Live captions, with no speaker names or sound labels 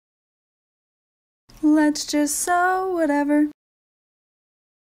Let's just sew whatever.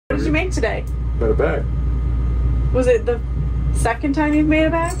 What did you make today? Made a bag. Was it the second time you've made a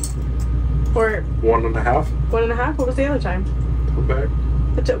bag? Or 1.5. 1.5? What was the other time? Tote bag.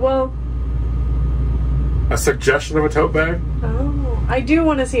 Well, a suggestion of a tote bag? Oh, I do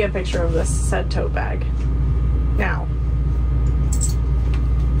want to see a picture of this said tote bag. Now.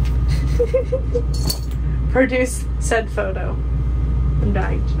 Produce said photo. I'm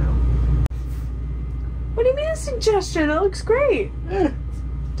dying to know. What do you mean a suggestion? It looks great. Yeah.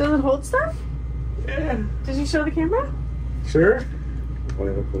 Does it hold stuff? Yeah. Did you show the camera? Sure.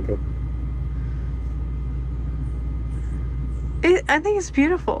 I think it's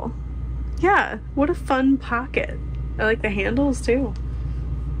beautiful. Yeah, what a fun pocket. I like the handles too.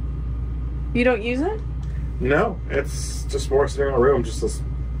 You don't use it? No, it's just more sitting in a room, just as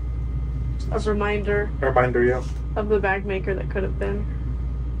a reminder. A reminder, yeah. Of the bag maker that could have been.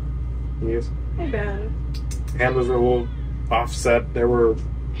 Yes. Hey, Ben. Handles were a little offset. They were.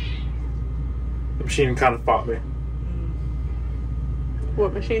 The machine kind of fought me.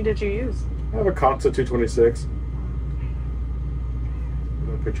 What machine did you use? I have a Consta 226.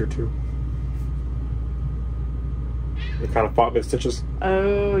 A picture too. It kind of fought me stitches.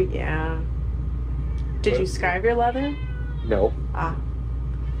 Oh yeah. Did you scribe your leather? No. Ah.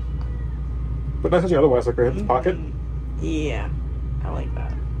 But not touching otherwise, like right in the pocket. Yeah, I like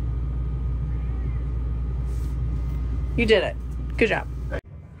that. You did it. Good job.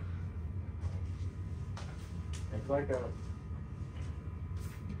 It's like a.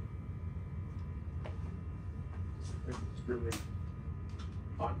 It's really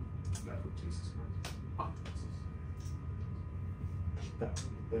fun. That one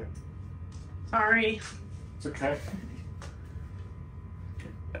there. Sorry. It's okay.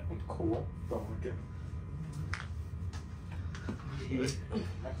 That one's cool. Don't like it.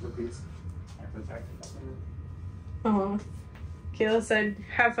 Oh. Kayla said,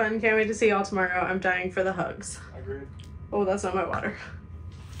 have fun, can't wait to see y'all tomorrow. I'm dying for the hugs. Agreed. Oh, that's not my water.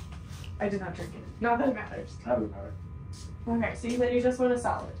 I did not drink it. Not that it matters. That doesn't matter. Okay, so you said you just want a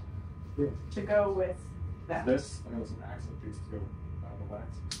salad. Yeah. To go with that. This, and it was an accent piece to go on the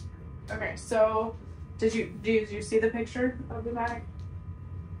wax. Okay, so did you see the picture of the bag?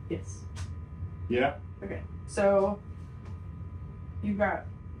 Yes. Yeah. Okay, so you've got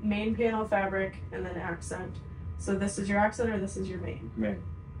main panel fabric and then accent. So this is your accent or this is your main? Main.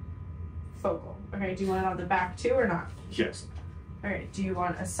 Focal. Okay, do you want it on the back too or not? Yes. Alright, do you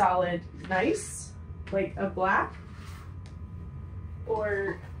want a solid nice, like a black?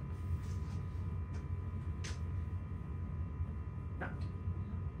 Or not?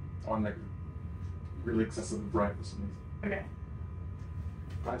 On like really excessively bright for some reason. Okay.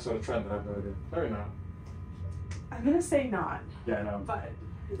 I saw a trend that I have no idea. Maybe not. I'm gonna say not. Yeah, I know. But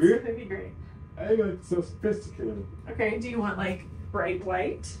it's Really? gonna be great. I got so sophisticated. Okay, do you want like bright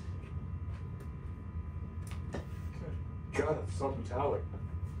white? God, it's so metallic.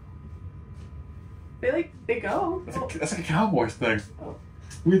 They go. That's like a Cowboys thing. Oh.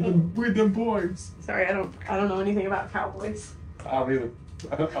 With them boys. Sorry, I don't know anything about cowboys. I don't either.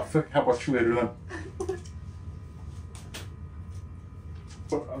 I feel like Cowboys cheerleader then.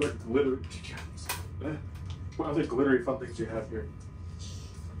 What other glittery fun things do you have here?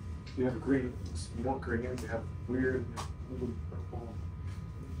 You have green, more green, you have weird blue, purple,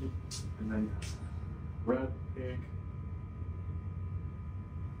 and then red, pink.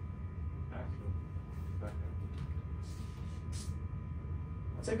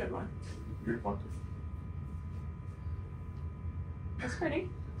 That's a good one. Weird one. That's pretty.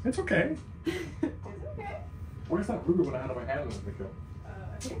 It's okay. It's okay. Where's that ruby one I had on my hand in the video?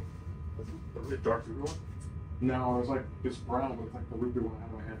 Here. The really dark ruby one? No, it was like it's brown, but it's like the ruby one I had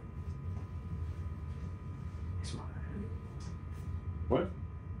on my hand. It's mine. What?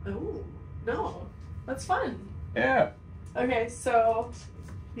 Oh, no. That's fun. Yeah. Okay, so,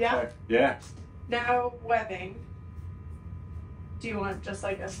 yeah. Okay. Yeah. Now, webbing. Do you want just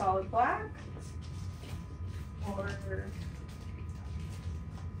like a solid black? Or...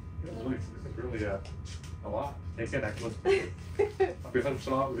 It's really a lot. Take it, actually. I'll be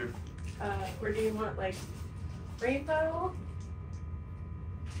 100% off with you. Or do you want like rainbow?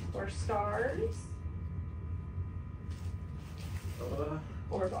 Or stars?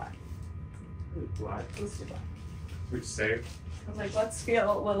 Or black? Black. Let's do black. We saved. I was like, let's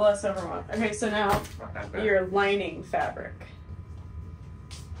feel a little less overwhelmed. Okay, so now Not that bad. your lining fabric.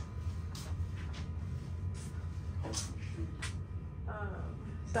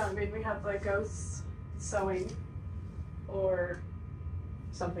 So maybe we have like ghost sewing or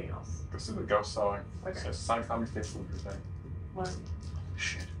something else. This is the ghost sewing. Okay. So Sonic Comics takes what you're saying. One.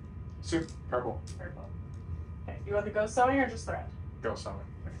 Shit. Soup. Purple. Purple. Okay. You want the ghost sewing or just thread? Go sewing.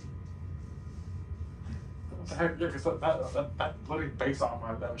 What the heck? Yeah, because that literally based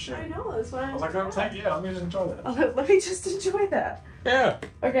on that machine. I know, that's why I was like, oh, heck yeah, let me just enjoy that. Let me just enjoy that. Yeah.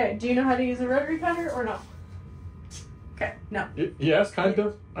 Okay, do you know how to use a rotary cutter or no? Okay, no. Yes, kind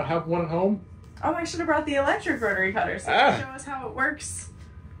of. I have one at home. Oh, I should have brought the electric rotary cutter so you can show us how it works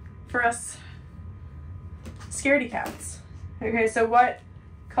for us scaredy cats. Okay, so what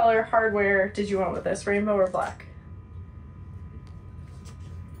color hardware did you want with this? Rainbow or black?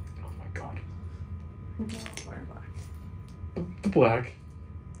 Oh my god. Rainbow or black? The black.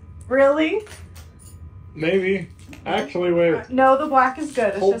 Really? Maybe. Actually, wait. No, the black is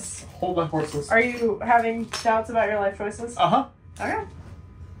good. It's Hold my horses. Are you having doubts about your life choices? Uh-huh. Okay.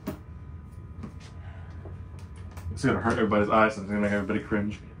 It's gonna hurt everybody's eyes and it's gonna make everybody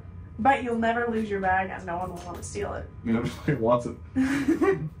cringe. But you'll never lose your bag and no one will want to steal it. Nobody wants it.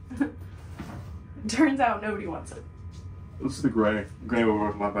 Turns out nobody wants it. This is the gray. Gray will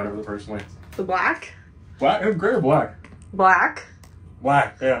work a lot better personally. The black? Black? Gray or black? Black?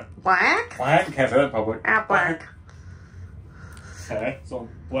 Black, yeah. Black? Black? Can't say that in public. Ah, black. Okay, so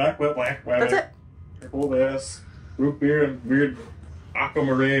black, black. That's it. Purple this. Root beer and weird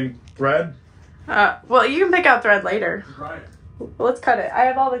aquamarine thread. Well, you can pick out thread later. Right. Well, let's cut it. I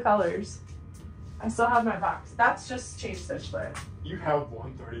have all the colors. I still have my box. That's just chain stitch thread. You have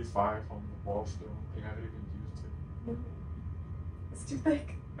 135 on the wall still. You haven't even used it. It's too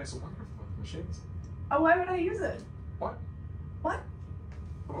thick. It's wonderful machines. Oh, why would I use it? What? What?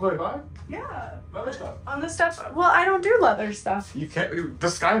 135? Yeah. Leather stuff. On the stuff. Well, I don't do leather stuff. You can't. The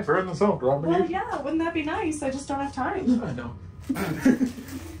sky burn the soap, girl. Well, yeah. Wouldn't that be nice? I just don't have time. I know.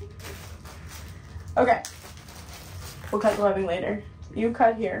 Okay. We'll cut the webbing later. You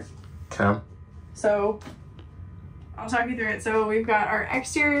cut here. Cam. So, I'll talk you through it. So we've got our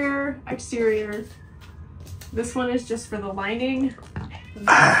exterior. This one is just for the lining.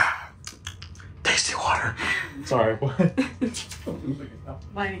 Tasty water. Sorry, what?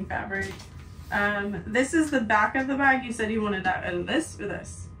 Lining fabric. This is the back of the bag. You said you wanted that out of this or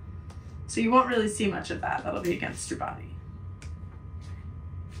this. So you won't really see much of that. That'll be against your body.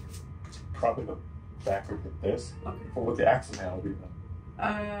 Probably the back of this. Okay. Or what the accent handle would be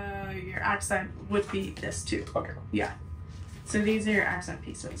then. Your accent would be this too. Okay. Yeah. So these are your accent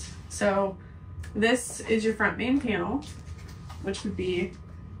pieces. So this is your front main panel, which would be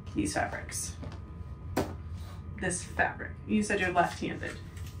these fabrics. This fabric. You said you're left-handed.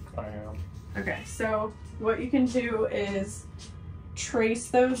 I am. Okay, so what you can do is trace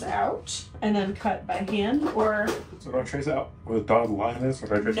those out and then cut by hand, or So do I trace out where the dotted line is, or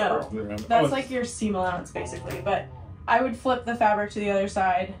do I trace No, out around? that's like your seam allowance basically, but I would flip the fabric to the other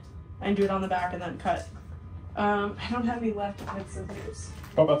side and do it on the back and then cut. I don't have any left with scissors.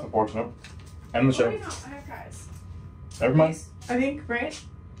 Oh, that's unfortunate. And the Oh, show. wait, no, I have guys. Never mind. I think, right?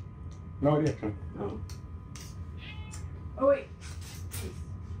 No idea. Actually. Oh. Oh, wait.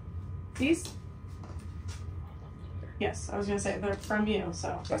 These? Yes, I was gonna say they're from you,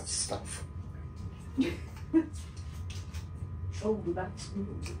 so. That's stuff. Oh, that's.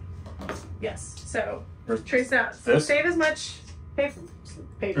 Yes, so Where's trace out. So this? save as much paper.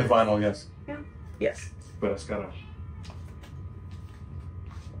 The vinyl, yes. Yeah. Yes. But it's got a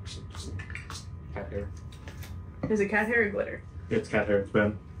cat hair. Is it cat hair or glitter? It's cat hair. It's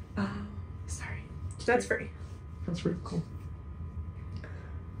Ben. Oh, sorry. That's free. That's really cool.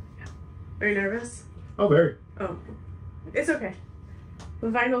 Are you nervous? Oh, very. Oh, it's okay. The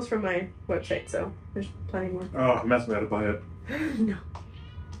vinyl's from my website, so there's plenty more. Oh, I'm messing with it. Buy it. No.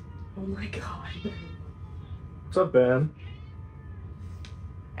 Oh my god. What's up, Ben?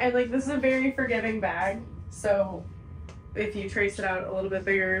 And like, this is a very forgiving bag, so if you trace it out a little bit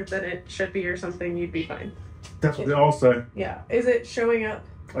bigger than it should be or something, you'd be fine. That's what they all say. Yeah. Is it showing up?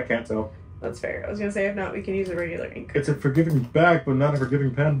 I can't tell. That's fair. I was gonna say, if not, we can use a regular ink. It's a forgiving bag, but not a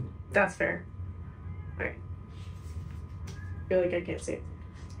forgiving pen. That's fair. Alright. I feel like I can't see it.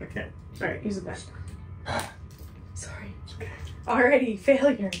 I can't. Alright, use a pen. Sorry. It's okay. Alrighty,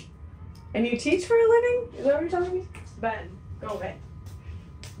 failure. And you teach for a living? Is that what you're telling me? Ben, go away.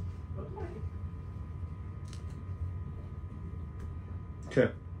 Okay.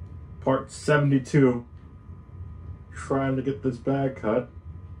 Part 72. Trying to get this bag cut.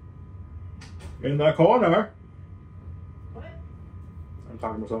 In the corner. What? I'm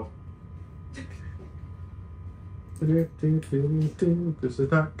talking to myself. This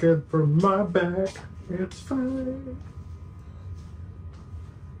is not good for my back. It's fine.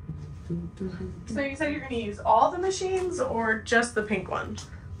 So you said you're going to use all the machines or just the pink one?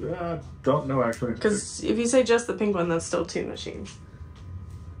 Don't know actually. Because if you say just the pink one, that's still 2 machines.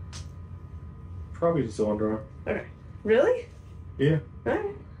 probably just so underarm. Okay. Really? Yeah.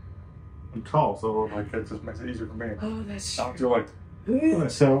 Alright. I'm tall, so like it just makes it easier for me. Oh, that's I don't true. feel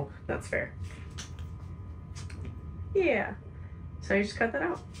like so. That's fair. Yeah. So you just cut that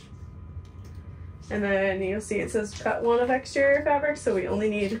out. And then you'll see it says cut one of exterior fabric, so we only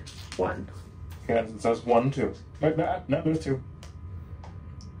need one. Yeah, it says 1, 2. Wait, no, there's 2.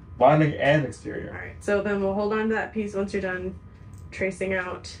 Lining and exterior. Alright, so then we'll hold on to that piece once you're done tracing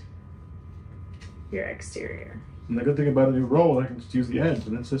out your exterior. And the good thing about a new roll, I can just use the edge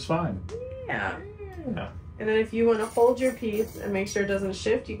and it's just fine. Yeah. Yeah. And then if you want to hold your piece and make sure it doesn't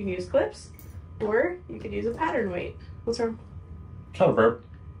shift, you can use clips, or you could use a pattern weight. What's wrong? It's not a verb.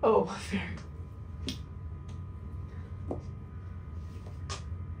 Oh, fair.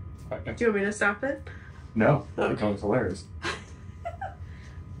 Okay. Do you want me to stop it? No, Okay. it becomes hilarious.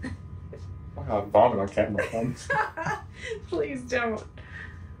 I'll vomit on camera. Please don't.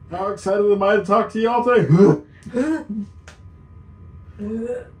 How excited am I to talk to you all today?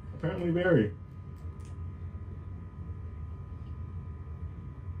 Apparently very.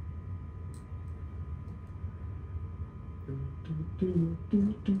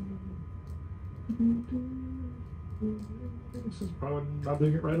 This is probably not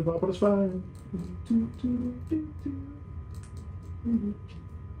doing it right about, but it's fine.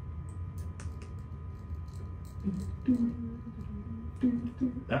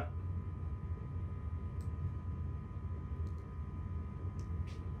 Yeah.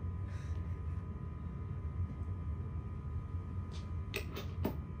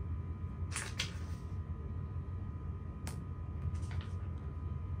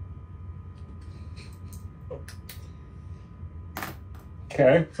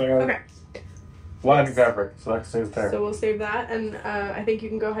 Okay, so I got Okay. lining fabric, so that stays there. So we'll save that, and I think you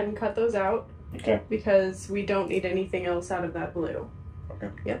can go ahead and cut those out Okay, because we don't need anything else out of that blue. okay.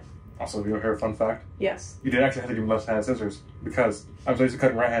 Yep. Also, do you hear a fun fact? Yes. You did actually have to give me left-handed scissors because I'm so used to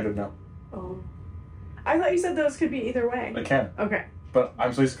cutting right-handed now. Oh. I thought you said those could be either way. I can, Okay. but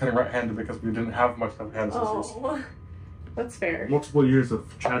I'm so used to cutting right-handed because we didn't have much left-handed scissors. Oh. That's fair. Multiple years of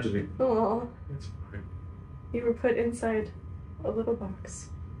tragedy. Oh. It's fine. You were put inside a little box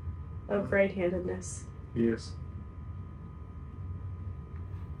of right-handedness. Yes.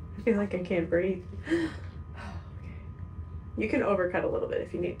 I feel like I can't breathe. Okay. You can overcut a little bit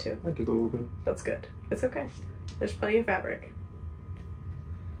if you need to. I did a little bit. That's good. It's okay. There's plenty of fabric.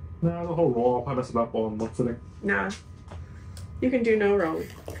 Nah, the whole roll, I'll probably mess it up all in one sitting. Nah. You can do no wrong.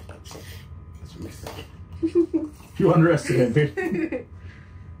 That's what you think. You underestimate me.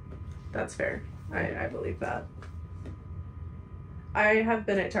 That's fair. I believe that. I have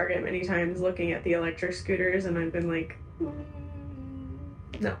been at Target many times looking at the electric scooters, and I've been like,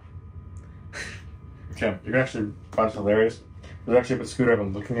 no. Okay, you can actually find this hilarious. There's actually a scooter I've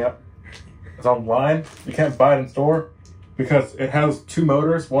been looking at. It's online. You can't buy it in store because it has 2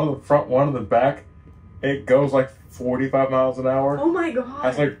 motors, one in the front, one in the back. It goes like 45 miles an hour. Oh my god.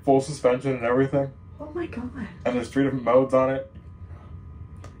 Has like full suspension and everything. Oh my god. And there's 3 different modes on it.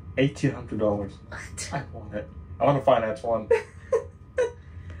 $1,800. What? I want it. I want to finance one.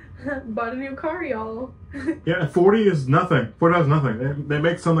 Bought a new car, y'all. Yeah, 40 is nothing. 40 is nothing. They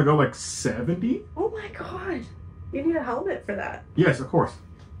make some that go like 70. Oh my god. You need a helmet for that. Yes, of course.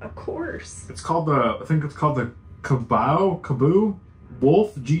 Of course. It's called the, I think it's called the Kaboo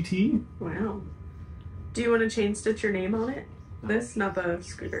Wolf GT. Wow. Do you want to chain stitch your name on it? This, not the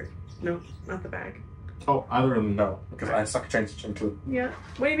scooter. No, not the bag. Oh, either of them, no. Because I suck at chain stitching too. Yeah.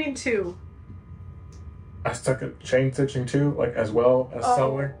 What do you mean 2? I suck at chain stitching too, like as well as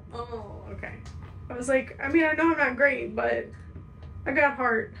sewing. Oh, okay. I was like, I mean, I know I'm not great, but I got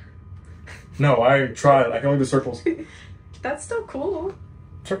heart. No, I tried. I can only do circles. That's still cool.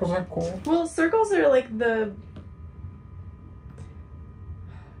 Circles aren't cool. Well, circles are like the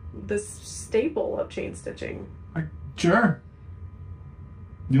staple of chain stitching. Sure.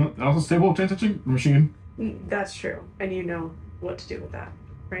 You know, also stable chain stitching machine. That's true. And you know what to do with that,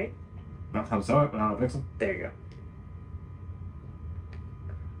 right? Not how to sew it, but how to fix it. There you go.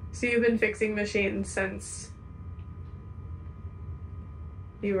 So you've been fixing machines since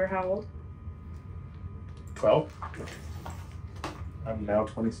you were how old? 12. I'm now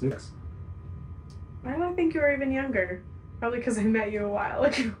 26. Why do I think you were even younger? Probably because I met you a while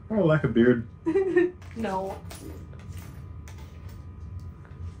ago. I like a beard. No.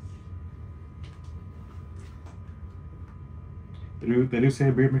 They do say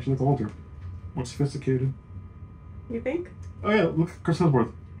a beard makes you look older. More sophisticated. You think? Oh yeah, look at Chris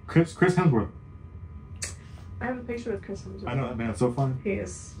Hemsworth. Chris Hemsworth. I have a picture with Chris Hemsworth. I know that man. It's so funny. He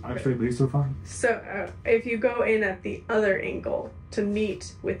is. Actually, but he's so funny. So if you go in at the other angle to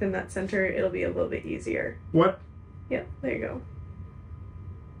meet within that center, it'll be a little bit easier. What? Yep, there you go.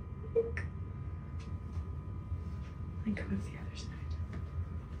 And go to the other side.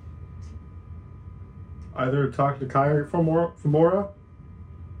 Either talk to Kai or Femora.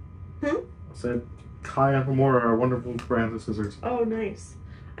 Hmm? I said Kai and Femora are wonderful brands of scissors. Oh, nice.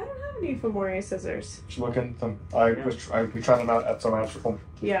 I don't have any Femora scissors. Just look into them. We tried them out at some Amsterdam.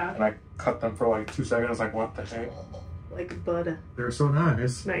 Yeah. And I cut them for like 2 seconds. Like, what the heck? Like butter. They're so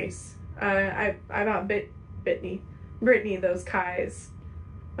nice. Nice. I bought Brittany those Kais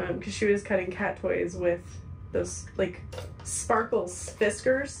because she was cutting cat toys with those like sparkle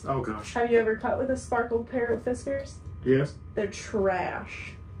Fiskars. Oh gosh. Have you ever cut with a sparkle pair of Fiskars? Yes. They're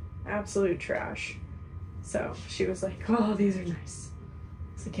trash. Absolute trash. So she was like, "Oh, these are nice."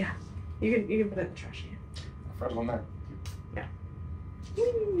 I was like, "Yeah, you can put it in the trash can." First one there. Yeah.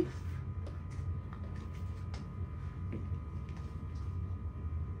 Woo.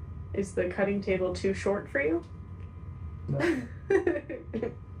 Is the cutting table too short for you? No.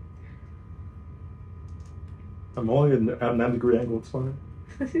 I'm only at a 9-degree angle. It's fine.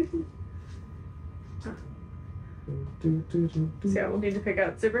 So yeah, we'll need to pick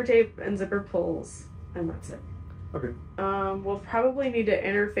out zipper tape and zipper pulls, and that's it. Okay. We'll probably need to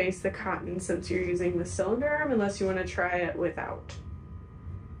interface the cotton since you're using the cylinder arm, unless you want to try it without.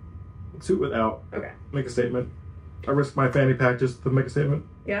 Let's do it without. Okay. Make a statement. I risk my fanny pack just to make a statement.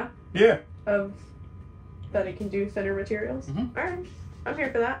 Yeah? Yeah. Of that it can do thinner materials? Mm-hmm. Alright. I'm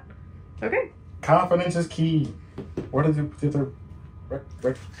here for that. Okay. Confidence is key. What is it?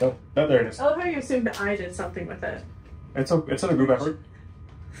 Oh, there it is. I love how you assumed I did something with it. It's a group effort.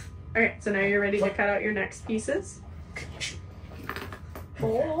 Okay, so now you're ready to cut out your next pieces.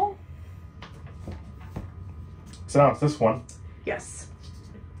 Oh. So now it's this one. Yes.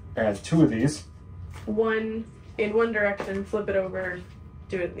 And 2 of these. One in one direction, flip it over,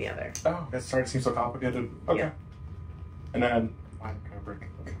 do it in the other. Oh, that's starting to seem so complicated. Okay. Yeah. And then line cover.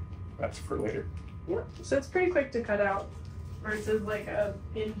 Okay. That's for later. Yep. So it's pretty quick to cut out versus like a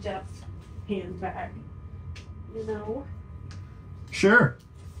in-depth handbag. You know? Sure.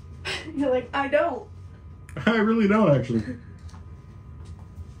 You're like, I don't. I really don't actually.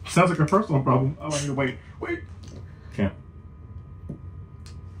 Sounds like a personal problem. Oh, I need to wait. Can't.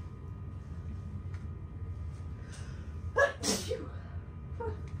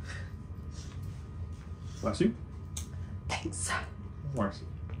 Bless you. Thanks. Worse.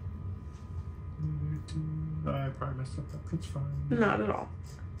 I probably messed up. That's fine. Not at all.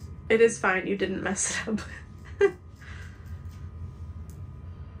 It is fine. You didn't mess it up.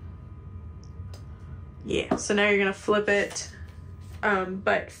 Yeah, so now you're gonna flip it,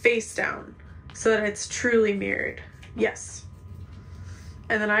 but face down so that it's truly mirrored. Yes.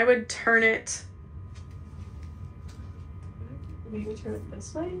 And then I would turn it, maybe turn it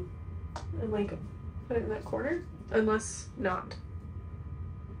this way and like put it in that corner, unless not.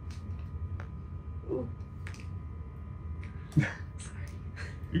 Ooh.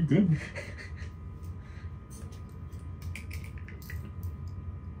 You're good.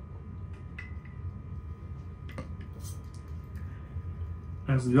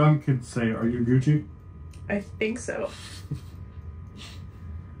 As the young kids say, are you Gucci? I think so.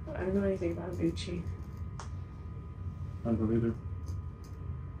 I don't know anything about Gucci. I don't either.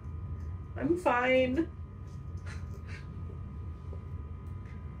 I'm fine.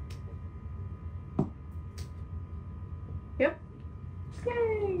 Yep.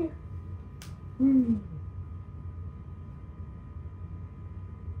 Yay!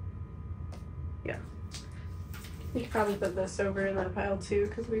 Yeah. You could probably put this over in that pile too,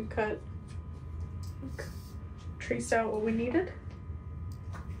 because we traced out what we needed.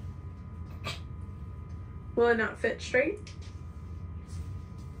 Will it not fit straight?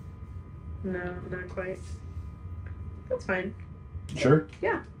 No, not quite. That's fine. Sure?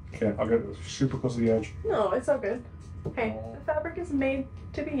 Yeah. Okay, I'll get super close to the edge. No, it's all good. Hey, the fabric is made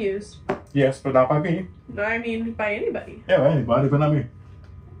to be used. Yes, but not by me. No, I mean by anybody. Yeah, by anybody, but not me.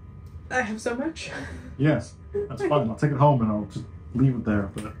 I have so much. Yes, that's fine. I'll take it home and I'll just leave it there,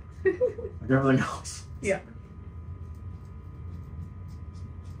 but like everything else. Yeah.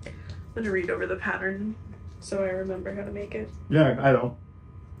 I'm gonna read over the pattern so I remember how to make it. Yeah, I don't.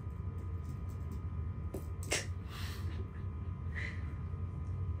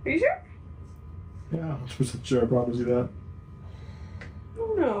 Are you sure? Yeah, 100% sure. I promise you that. I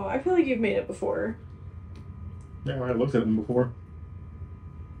don't know. I feel like you've made it before. Yeah, I looked at them before.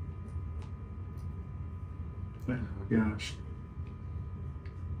 Oh gosh.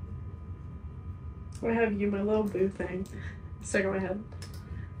 I have you, my little boo thing, stuck in my head.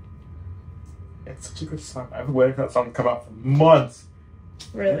 It's such a good song. I've been waiting for that song to come out for months.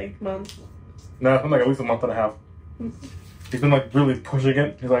 Really? Month? No, it's been like at least a month and a half. He's been like really pushing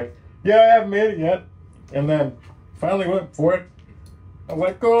it. He's like, yeah, I haven't made it yet. And then finally went for it. I was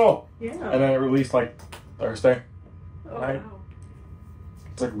like, cool. Yeah. And then it released like Thursday. Oh, night. wow.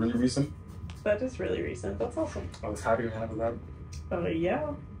 It's like really recent. That is really recent. That's awesome. I was happy to have that. Yeah.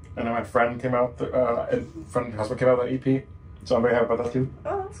 And then my friend came out, and husband came out with an EP. So I'm very happy about that too.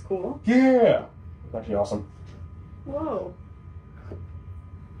 Oh, that's cool. Yeah. It's actually awesome. Whoa.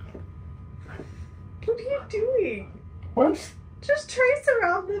 What are you doing? What? Just trace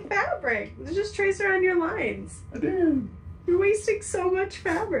around the fabric. Just trace around your lines. I did. You're wasting so much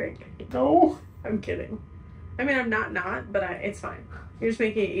fabric. No. I'm kidding. I mean, I'm not, but it's fine. You're just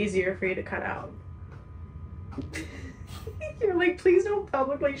making it easier for you to cut out. You're like, please don't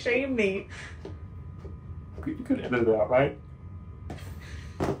publicly shame me. You could edit it out, right?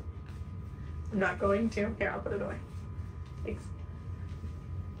 I'm not going to. Here, I'll put it away. Thanks.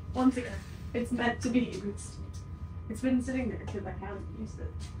 Once again, it's meant to be used. It's been sitting there because I haven't used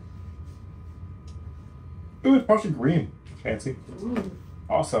it. Ooh, it's partially green. Fancy. Ooh.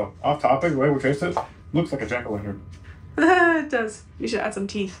 Also, off topic, the way we traced it, looks like a jack-o'-lantern. It does. You should add some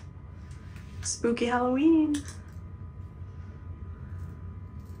teeth. Spooky Halloween.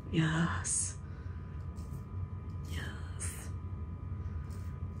 Yes. Yes.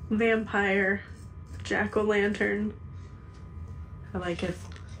 Vampire. Jack-o'-lantern. I like it.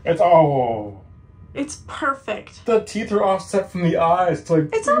 It's It's perfect. the teeth are offset from the eyes. It's like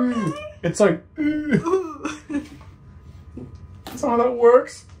It's okay. It's like Ooh. that's how that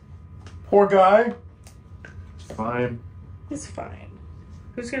works. Poor guy. Fine. It's fine.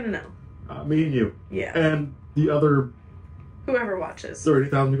 Who's gonna know? Me and you. Yeah. And the other Whoever watches.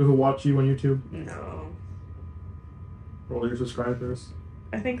 30,000 people who watch you on YouTube. No. All your subscribers.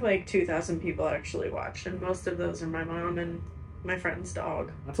 I think like 2,000 people actually watch, and most of those are my mom and my friend's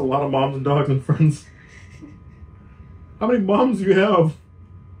dog. That's a lot of moms and dogs and friends. How many moms do you have?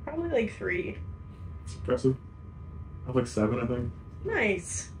 Probably like 3. It's impressive. I have like 7, I think.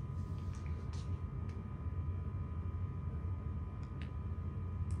 Nice.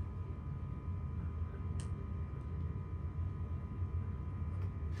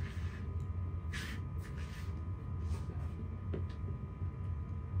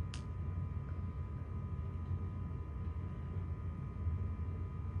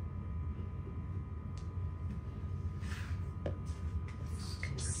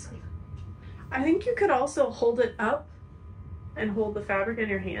 I think you could also hold it up and hold the fabric in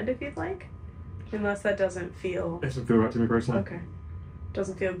your hand if you'd like. Unless that doesn't feel... It doesn't feel right to me personally. Okay.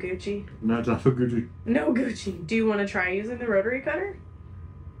 Doesn't feel Gucci. No, it's not for Gucci. No Gucci. Do you want to try using the rotary cutter?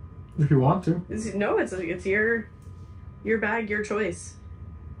 If you want to. No, it's your bag, your choice.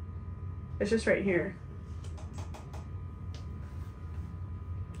 It's just right here.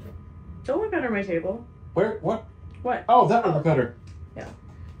 Don't look under my table. Where? What? What? Oh, that rubber cutter. Yeah.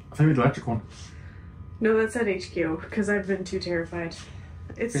 I think the electric one. No, that's at HQ because I've been too terrified.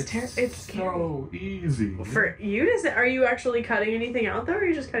 It's scary. so easy. For you to say, are you actually cutting anything out though, or are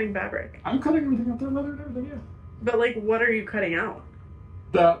you just cutting fabric? I'm cutting everything out there, leather and everything, yeah. But like, what are you cutting out?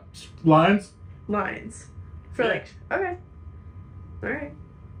 The lines. Lines. For Yeah. like, okay, all right.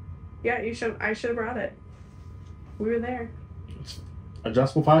 Yeah, you should. I should have brought it. We were there.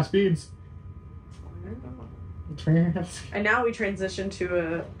 Adjustable 5 speeds. And now we transition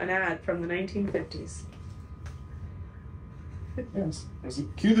to an ad from the 1950s. Yes.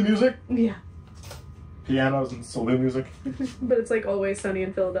 Cue the music. Yeah. Pianos and saloon music. But it's like Always Sunny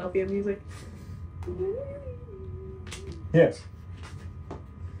in Philadelphia music. Yes.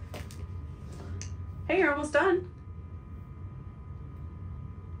 Hey, you're almost done.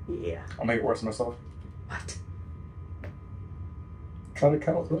 Yeah. I'll make it worse myself. What? Try to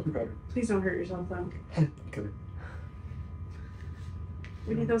cut with the rubber cutter. Please don't hurt yourself though. Okay.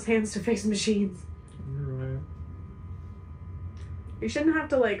 We need those hands to fix machines. You're right. You shouldn't have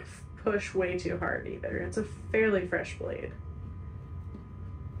to like push way too hard either. It's a fairly fresh blade.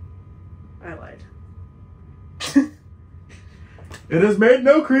 I lied. It has made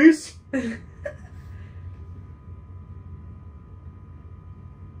no crease.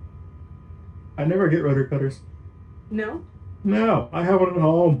 I never get rotary cutters. No? No, I have one at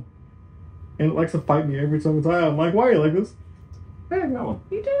home. And it likes to fight me every single time. I'm like, why are you like this? Hey, I got one.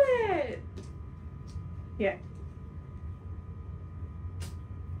 You did it! Yeah.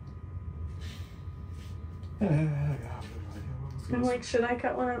 I'm like, should I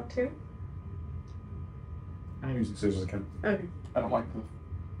cut one out too? I'm using scissors again. Okay. I don't like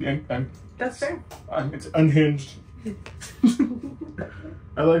the That's fair. It's unhinged.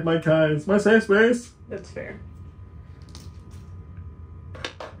 I like my kind. It's my safe space. That's fair. There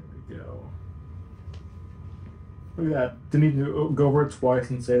we go. Look at that. Didn't need to go over it twice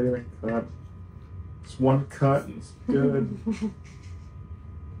and say anything. It's one cut and it's good.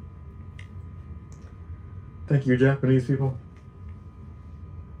 Thank you, Japanese people.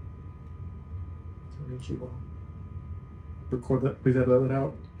 Record that. Please edit that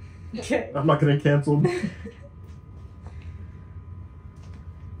out. Okay. I'm not getting canceled.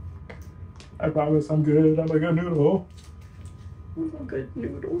 I promise I'm good. I'm a good noodle. I'm a good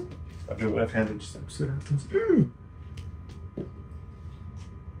noodle. I do left-handed just so it happens.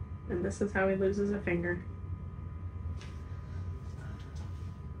 And this is how he loses a finger.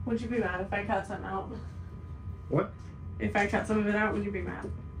 Would you be mad if I cut something out? What? If I cut some of it out, would you be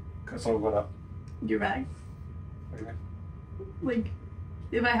mad? Cut some of what up? Your bag? What do you mean? Like,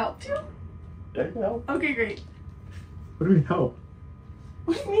 if I helped you? Yeah, you can help. Okay, great. What do you mean help?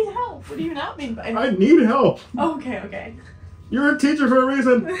 What do you mean help? What do you not mean by help? I need help. Okay. You're a teacher for a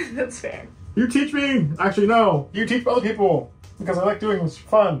reason. That's fair. You teach me. Actually, no. You teach other people because I like doing it. It's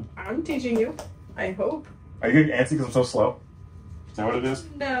fun. I'm teaching you. I hope. Are you getting antsy because I'm so slow? Is that what it is?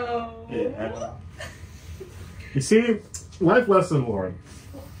 No. Yeah. You see, life lesson, Lauren.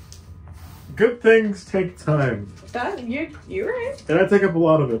 Good things take time. That you're right. And I take up a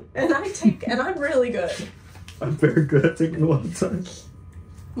lot of it. And I'm really good. I'm very good at taking a lot of time.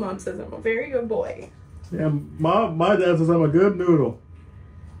 Mom says I'm a very good boy. Yeah, my dad says I'm a good noodle.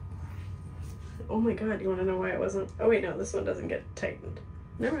 Oh my god, you want to know why it wasn't? Oh wait, no, this one doesn't get tightened.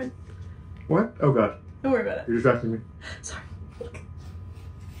 Never mind. What? Oh god. Don't worry about it. You're distracting me. Sorry.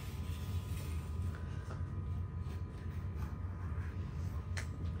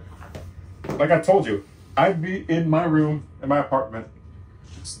 Like I told you, I'd be in my room, in my apartment,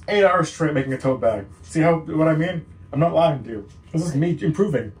 8 hours straight making a tote bag. See what I mean? I'm not lying to you. This is me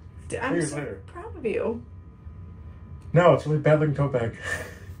improving. I'm Years so later. proud of you. No, it's a really bad looking tote bag.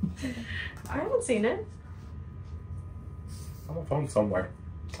 I haven't seen it. It's on my phone somewhere.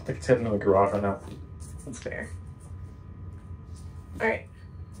 I think it's hidden in the garage right now. That's fair. Alright.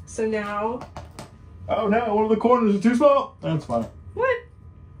 So now... Oh no, one of the corners is too small. That's fine. What?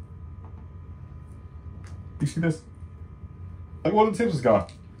 You see this? Like one of the tips is gone.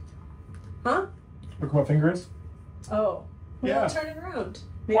 Huh? Look where my finger is. Oh. Well, Yeah. turn it around.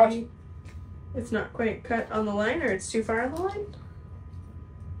 Watch. Maybe it's not quite cut on the line, or it's too far on the line?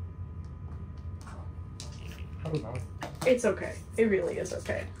 I don't know. It's okay. It really is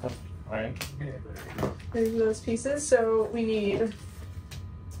okay. Fine. There's those pieces, so we need...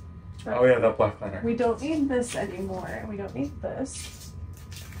 Oh yeah, that black liner. We don't need this anymore. We don't need this.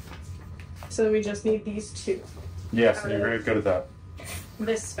 So we just need these two. Yes, you're very good at that.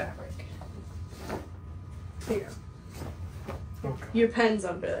 This fabric. Here. Okay. Your pen's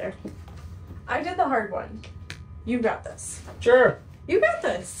under there. I did the hard one. You got this. Sure. You got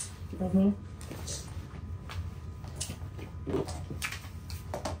this. Mm-hmm.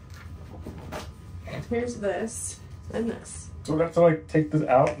 Here's this and this. So we have to like take this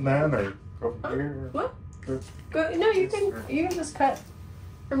out and then, or go from here? What? Or, Go, no, you can just cut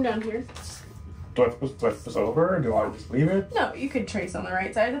from down here. do I flip this over, or do I just leave it? No, you could trace on the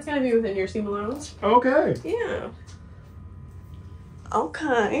right side. That's gonna be within your seam allowance. Okay. Yeah.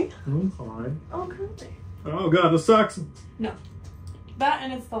 Okay. I'm fine. Okay. Oh god, this sucks. No. That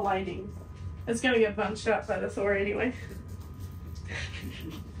and it's the lining. It's gonna get bunched up by the Thor anyway.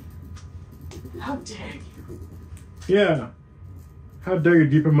 How dare you? Yeah. How dare you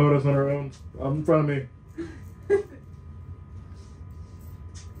deep promote us on our own? In front of me.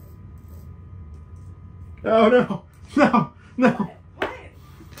 Oh no! No! No! What?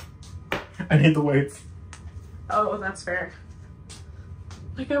 I need the weights. Oh, that's fair.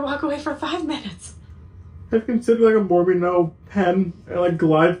 I could walk away for 5 minutes. Have you considered like a Mormino pen and like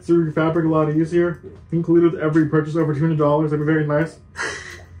glide through fabric a lot easier? Included with every purchase over $200. That'd be very nice.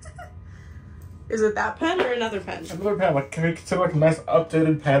 Is it that pen or another pen? Another pen, like can you consider like a nice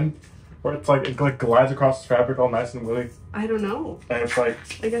updated pen where it's like it like glides across the fabric all nice and willy? I don't know. And it's like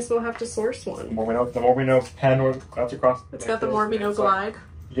I guess we'll have to source one. the Mormino pen where it glides across. It's like got the this, and Mormino it's Glide. Like,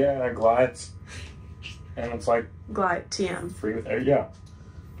 yeah, it glides. And it's like Glide TM. free with yeah.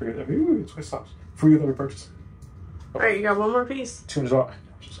 Free with ooh, it's my socks. Free with every purchase. Alright, you got one more piece. $200.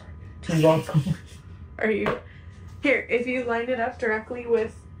 Sorry. $200. Are you here, if you line it up directly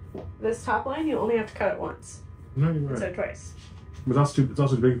with this top line, you only have to cut it once. No, you're right. Instead of twice. But it's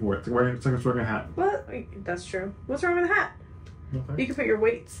also too big for it. It's like I'm wearing a hat. Well, that's true. What's wrong with the hat? Okay. You can put your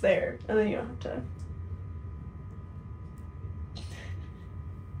weights there, and then you don't have to.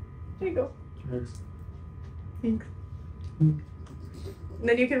 There you go. Thanks. Thanks.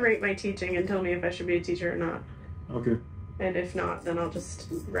 Then you can rate my teaching and tell me if I should be a teacher or not. Okay. And if not, then I'll just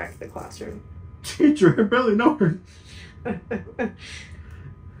wreck the classroom. Teacher, I barely know her. And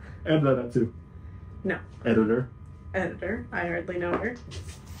that too. No. Editor. Editor. I hardly know her.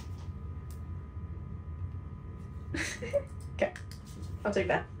 Okay. I'll take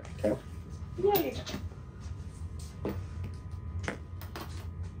that. Okay. Yay.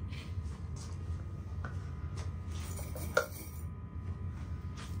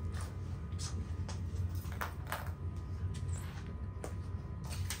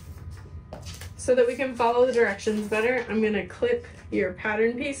 So that we can follow the directions better, I'm going to clip your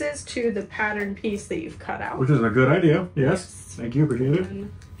pattern pieces to the pattern piece that you've cut out. Which is a good idea. Yes. Thank you. Appreciate it.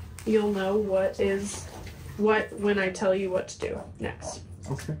 And you'll know what is what when I tell you what to do next.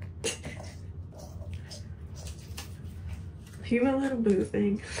 Okay. You my little boo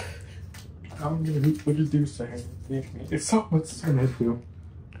thing. I'm gonna do what you do, Sam. It's so much so nice to you.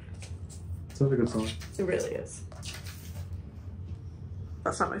 It's such a good song. It really is.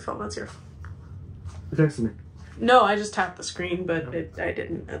 That's not my fault, that's your fault. You texted me. No, I just tapped the screen, but I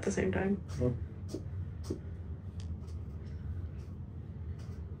didn't at the same time. Oh.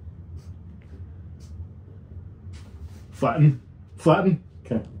 Flatten. Flatten.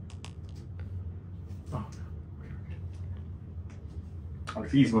 Okay. Oh. I'll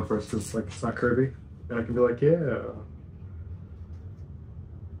just ease one first because like it's not curvy. And I can be like, yeah.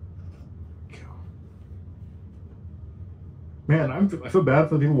 Man, I feel bad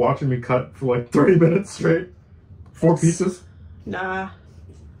for the people watching me cut for like 30 minutes straight. 4 pieces. Nah.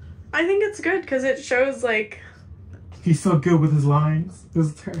 I think it's good because it shows like... He's so good with his lines.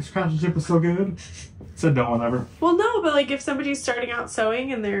 His craftsmanship is so good. Said no one ever. Well, no, but like if somebody's starting out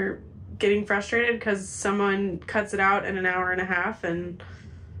sewing and they're getting frustrated because someone cuts it out in an hour and a half and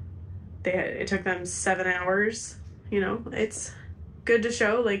it took them 7 hours, you know, it's good to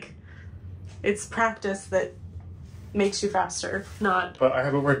show like it's practice that makes you faster, not... But I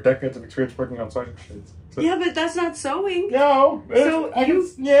have over decades of experience working on sewing machines. So. Yeah, but that's not sewing. No. So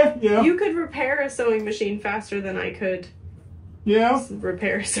yeah. You could repair a sewing machine faster than I could. Yeah.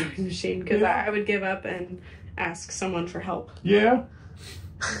 Repair a sewing machine because I would give up and ask someone for help. Yeah.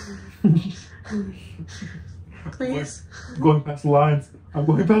 Please. I'm going past the lines. I'm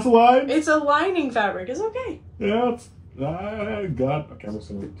going past the lines. It's a lining fabric. It's okay. Yeah. It's, God. Okay, I'm just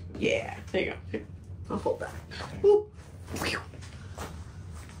gonna... Yeah. There you go. Here. I'll hold that.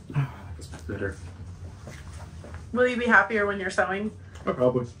 That's better. Will you be happier when you're sewing? Oh,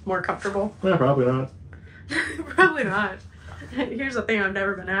 probably. More comfortable? Yeah, probably not. Probably not. Here's the thing, I've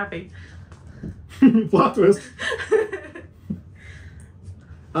never been happy. Plot twist.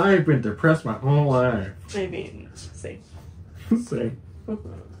 I've been depressed my whole life. I mean, see. Same.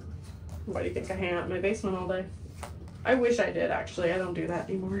 Why do you think I hang out in my basement all day? I wish I did, actually. I don't do that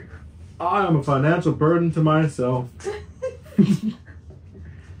anymore. I am a financial burden to myself.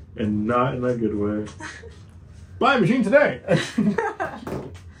 And not in a good way. Buy a machine today.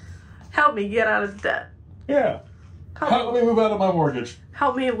 Help me get out of debt. Yeah. Help me move out of my mortgage.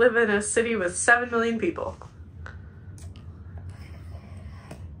 Help me live in a city with 7 million people.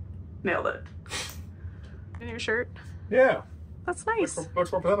 Nailed it. In your shirt? Yeah. That's nice.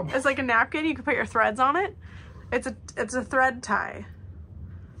 Looks more presentable. It's like a napkin. You can put your threads on it. It's a thread tie.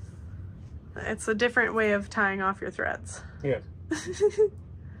 It's a different way of tying off your threads. Yeah.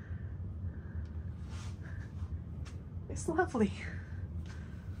 It's lovely.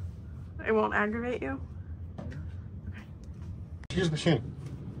 It won't aggravate you? Use the machine.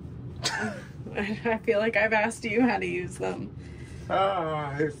 I feel like I've asked you how to use them.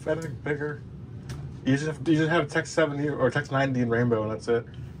 If anything bigger. You just have text 70 or text 90 in rainbow and that's it.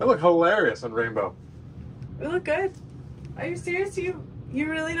 They look hilarious in rainbow. They look good. Are you serious? You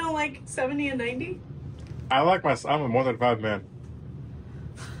really don't like 70 and 90? I'm a 135 man.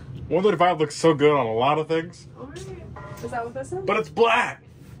 135 looks so good on a lot of things. Alright. Is that what this is? But it's black.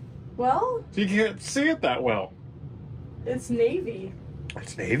 Well, So you can't see it that well. it's navy.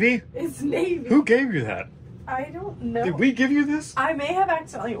 It's navy? It's navy. Who gave you that? I don't know. Did we give you this? I may have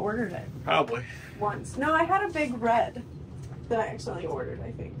accidentally ordered it Probably. once. No, I had a big red that I accidentally ordered,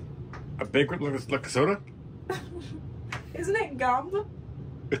 I think. A big one like a soda? Isn't it gum?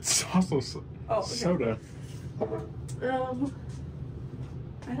 It's also Okay. soda. I don't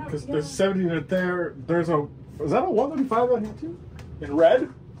Because know. there's 70 right there. There's a... Was that a 135 on here too? In red?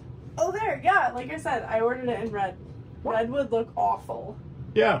 Oh, there. Yeah, like I said, I ordered it in red. Red would look awful.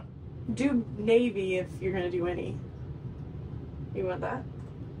 Yeah. Do navy if you're going to do any. You want that?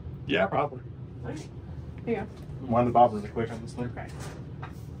 Yeah, probably. Okay. Here you Wind the bob really quick on this thing. go. Okay.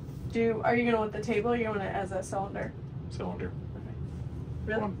 Are you gonna want the table or you want it as a cylinder? Cylinder. Okay.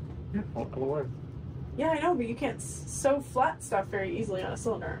 Really? Come on. Yeah, all the way. Yeah, I know, but you can't sew flat stuff very easily on a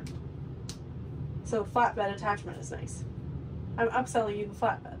cylinder. So flatbed attachment is nice. I'm upselling you the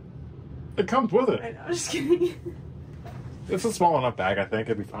flatbed. It comes with it. I know, just kidding. It's a small enough bag, I think.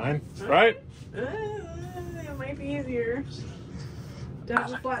 It'd be fine. Right? It might be easier to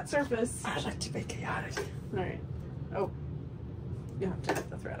have a flat surface. I like to be chaotic. Alright. Oh. You have to get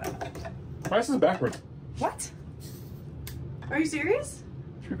the thread out. Why is this backwards? What? Are you serious?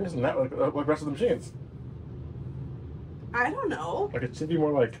 Should be facing that like the rest of the machines. I don't know. Like it should be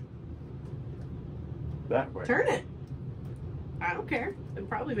more like that way. Turn it. I don't care. It'll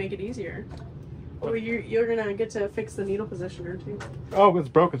probably make it easier. Oh, you're gonna get to fix the needle positioner too. Oh, it's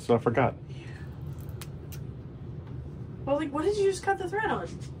broken, so I forgot. Well, like, what did you just cut the thread on?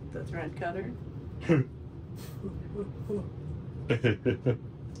 The thread cutter.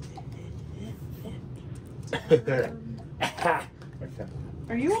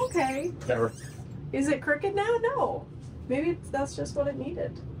 Are you okay? Never. Is it crooked now? No. Maybe that's just what it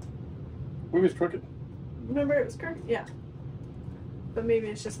needed. Maybe it's crooked. Remember it was crooked? Yeah. But maybe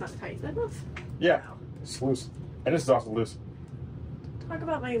it's just not tight enough. Yeah, it's loose. And this is also loose. Talk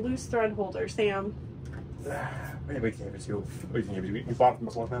about my loose thread holder, Sam. Maybe we can give it to you. We can give it to you. You bought it from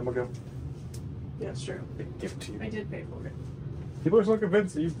us a long time ago. Yeah, it's true. We can give it to you. I did pay for it. People are so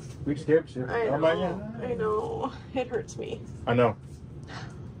convinced that we just gave it to you. I know. I'm like, yeah. I know. It hurts me. I know.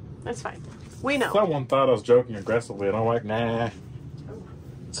 That's fine. We know. Someone thought I was joking aggressively, and I'm like, nah. Oh.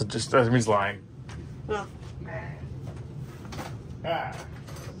 So just that means lying. Oh. Ah.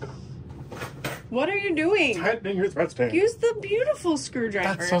 What are you doing? Tightening your thread stand. Use the beautiful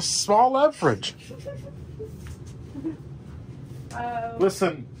screwdriver. That's a small leverage.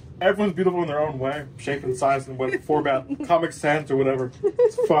 Listen, everyone's beautiful in their own way, shape and size and what format, Comic Sans or whatever.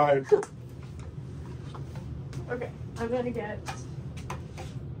 It's fine. Okay, I'm gonna get.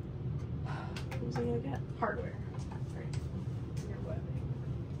 What's I gonna get? Hardware. Right. Your webbing.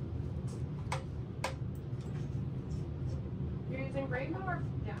 You're using rainbow or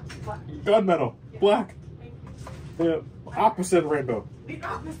black? Gunmetal. Yeah. Black. Thank you. The opposite rainbow. The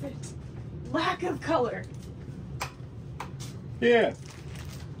opposite. Lack of color. Yeah.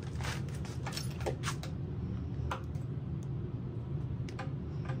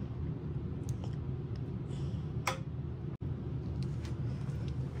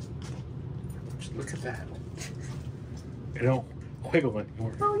 Just look at that. It don't wiggle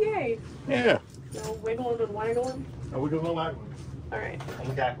anymore. Oh, yay. Yeah. No wiggling and waggling. No wiggle, no waggling. Alright.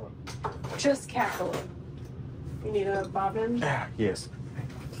 Only cackling. Just cackling. You need a bobbin? Ah, yes.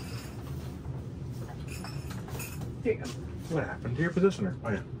 Here you go. What happened to your positioner? Oh,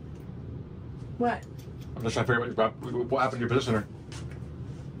 yeah. What? I'm just trying to figure out what happened to your positioner.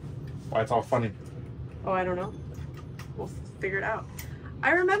 Why it's all funny. Oh, I don't know. We'll figure it out.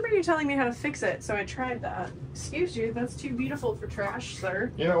 I remember you telling me how to fix it, so I tried that. Excuse you, that's too beautiful for trash, sir.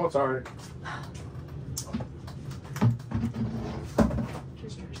 You know what's alright?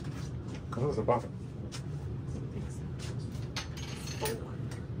 Cheers, cheers. Oh, there's a bucket. Hold on.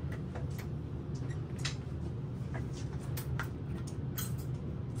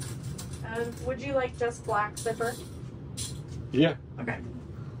 Would you like just black zipper? Yeah. Okay.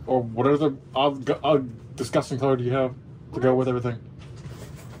 Or whatever the disgusting color do you have to go with everything.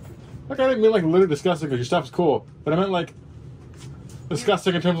 Like, I didn't mean like literally disgusting because your stuff's cool, but I meant like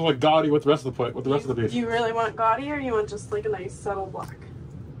disgusting in terms of like gaudy with the rest of the piece. You really want gaudy or you want just like a nice subtle black?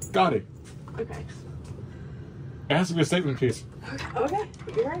 Gaudy. Okay. It has to be a statement piece. Okay,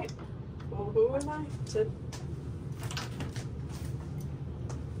 you're right. Well, who am I to?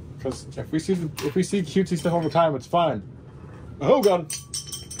 Because if we see cutesy stuff all the time, it's fine. Oh god.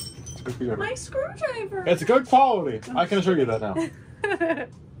 It's a good screwdriver. My screwdriver. It's good quality. I can assure you that now.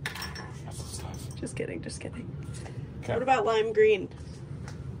 That's the stuff. Just kidding, just kidding. Okay. What about lime green?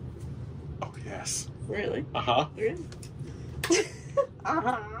 Oh yes. Really? Uh-huh. Really?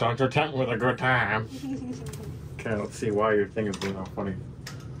 Uh-huh. Don't you tempt me with a good time. Okay, let's see why your thing is being all funny.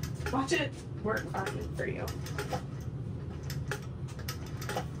 Watch it work on it for you.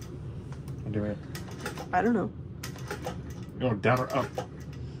 I'm doing it. I don't know. You know, down or up?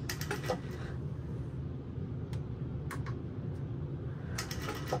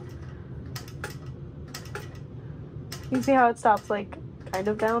 You see how it stops like kind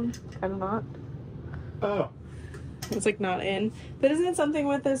of down, kind of not? Oh. It's like not in. But isn't it something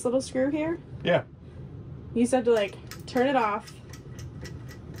with this little screw here? Yeah. You said to like turn it off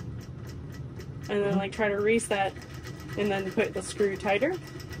and then like try to reset and then put the screw tighter.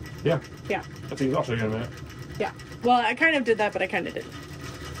 Yeah. Yeah. I think I'll show you in a minute. Yeah. Well, I kind of did that, but I kind of didn't.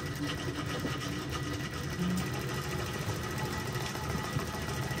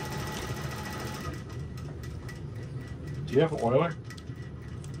 Do you have an oiler?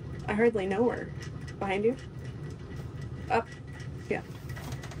 I hardly know her. Behind you? Up. Yeah.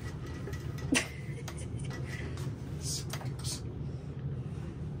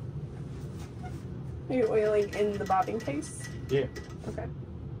 Are you oiling in the bobbing case? Yeah. Okay.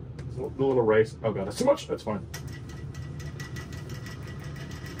 The little race. Oh god, that's too much. That's fine.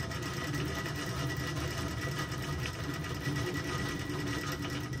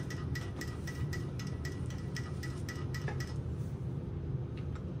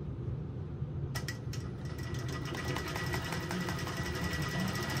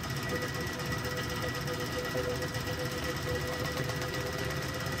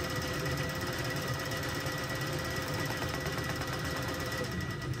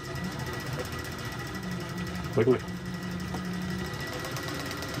 Quickly.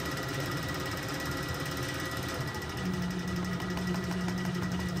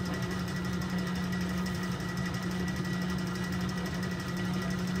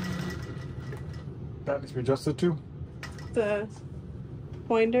 That needs to be adjusted too. The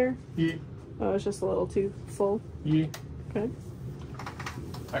pointer? Yeah. Oh, it's just a little too full. Yeah. Okay.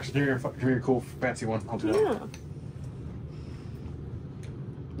 Actually, give me your cool fancy one. I'll do that. Yeah.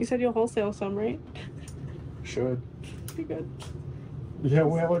 You said you'll wholesale some, right? Should. Pretty good. Yeah,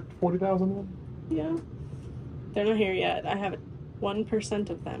 we have like 40,000 of them. Yeah. They're not here yet. I have 1%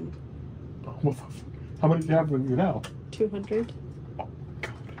 of them. Oh, how many do you have with you now? 200. Oh,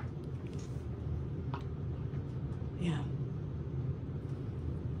 God. Yeah.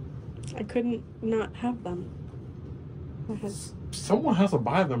 I couldn't not have them. I had... Someone has to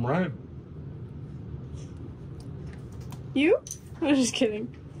buy them, right? You? I'm just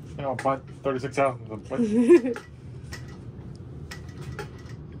kidding. Yeah, I'll buy 36,000 of them.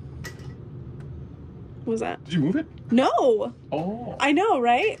 What was that? Did you move it? No! Oh. I know,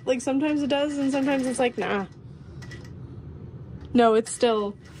 right? Like, sometimes it does, and sometimes it's like, nah. No, it's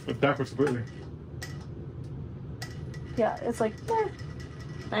still... It's backwards completely. Yeah, it's like, eh.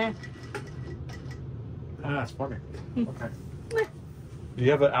 Eh. Ah, that's funny. Okay. Eh. Do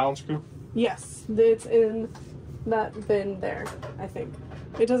you have the Allen screw? Yes, it's in that bin there, I think.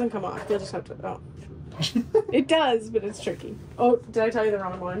 It doesn't come off. You'll just have to... Oh. It does, but it's tricky. Oh, did I tell you the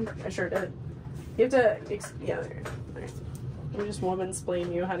wrong one? I sure did. You have to... Yeah, there. I'm just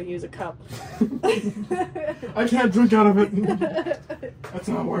woman-splaining you how to use a cup. I can't drink out of it. That's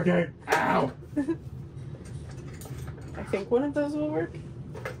not working. Ow. I think one of those will work.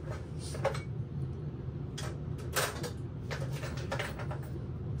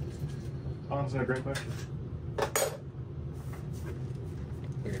 Honestly, a great question.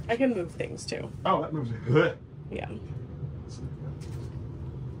 I can move things, too. Oh, that moves it. Yeah.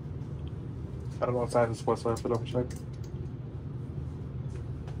 I don't know what size it's supposed to have, but I'll check.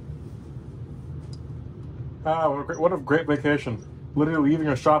 Ah, what a great vacation. Literally leaving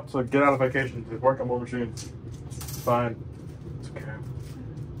a shop to get out of vacation to work on more machines. It's fine. It's okay.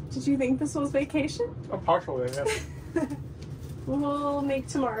 Did you think this was vacation? Oh, partially, I guess. We'll make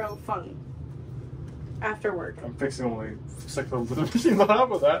tomorrow fun. After work. I'm fixing only 6 of the machines on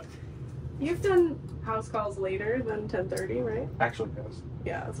top of that. You've done house calls later than 10:30, right? Actually, yes.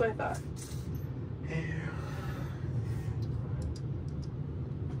 Yeah, that's what I thought.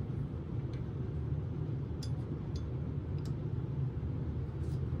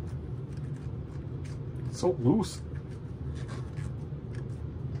 It's so loose.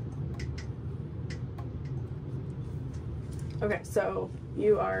 Okay, so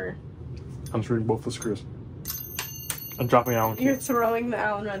you are... Unscrewing both the screws. And dropping Allen key. You're throwing the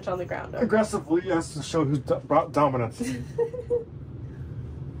Allen wrench on the ground. Okay. Aggressively, yes, to show who's brought dominance. The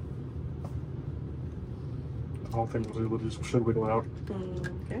whole thing just should wiggle out.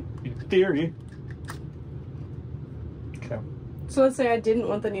 Okay. In theory. Okay. So let's say I didn't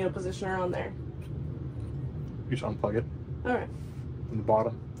want the needle positioner on there. You just unplug it Alright. from the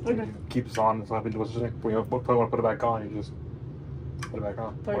bottom. Okay. Keep this on, it's not into positioning. When you want to put it back on, you just put it back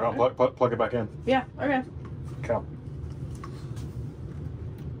on. Plug Or it plug it back in. Yeah, okay. Okay.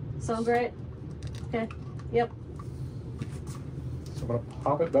 Sounds right. Okay. Yep. So I'm going to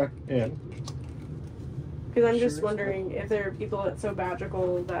pop it back in. Because I'm just wondering if there are people at So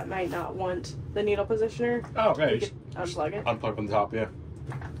Magical that might not want the needle positioner. Oh, okay. You could unplug it. Unplug from the top, yeah.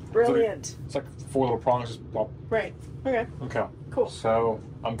 Brilliant. It's like 4 little prongs, just plop. Right. Okay. Okay. Cool. So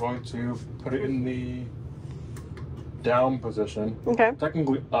I'm going to put it in the down position. Okay.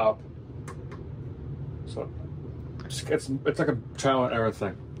 Technically up. So it's like a trial and error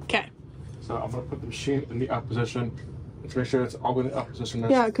thing. Okay. So I'm gonna put the machine in the up position and to make sure it's all in the up position.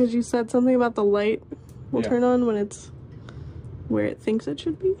 Yeah, because you said something about the light will turn on when it's where it thinks it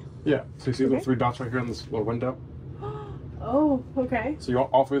should be. Yeah, so you see the 3 dots right here in this little window? Oh, okay. So you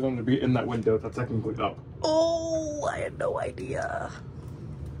want all 3 of them to be in that window that's technically up. Oh, I had no idea.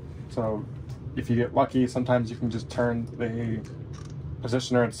 So if you get lucky, sometimes you can just turn the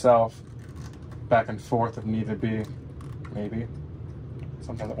positioner itself back and forth if need to be. Maybe.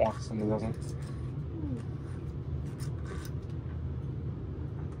 Sometimes it wants, sometimes it doesn't.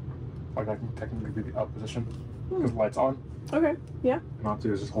 Like that can technically be the up position because the light's on. Okay, yeah. And all I have to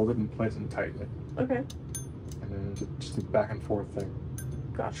do is just hold it in place and tighten it. Okay. And then just a back and forth thing.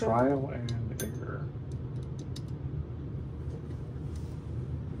 Gotcha. Trial and error.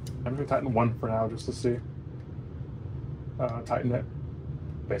 I'm going to tighten 1 for now just to see. Tighten it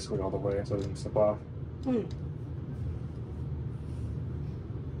basically all the way so it doesn't slip off.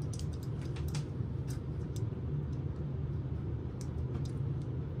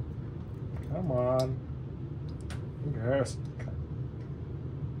 Come on. Yes.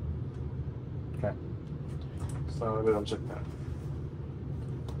 Okay. So maybe I'll check that.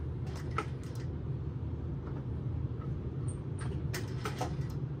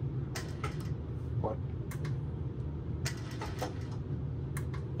 What?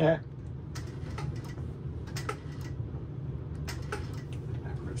 Yeah.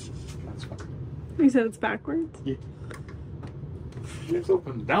 That's fine. You said it's backwards? Yeah. It's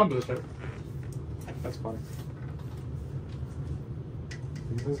open down position. That's funny.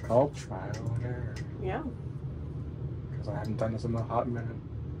 This is called trial and error. Yeah. Because I haven't done this in a hot minute.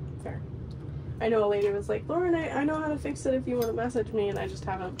 Fair. I know a lady was like, Lauren, I know how to fix it if you want to message me, and I just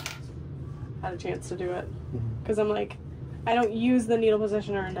haven't had a chance to do it. Because I'm like, I don't use the needle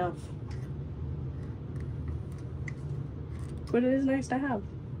positioner enough. But it is nice to have.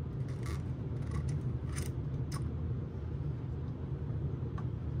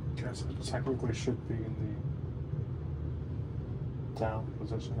 Yes, it technically should be in the down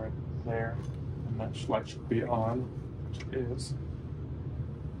position right there. And that light should be on, which it is.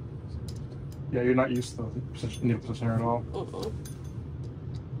 Yeah, you're not used to the needle positioner at all.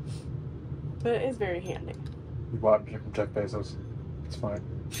 But it is very handy. You bought it from Jeff Bezos. It's fine.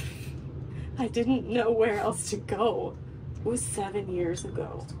 I didn't know where else to go. It was 7 years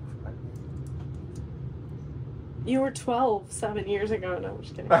ago. You were 12 7 years ago. No, I'm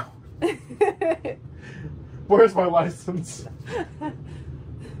just kidding. No. Where's my license?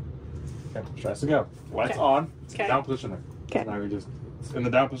 Okay, tries to go. Lights on. Okay. Down position there. Okay. Now we just in the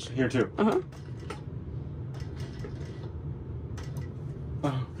down position here too. Uh-huh. Oh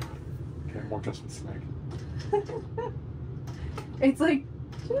god. Okay, more adjustments to make. It's like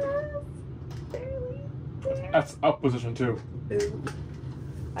just barely there. That's up position too. Ooh.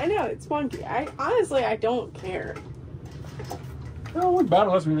 I know it's wonky. I honestly I don't care. No, it's bad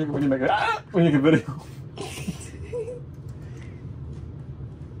unless when you make a video.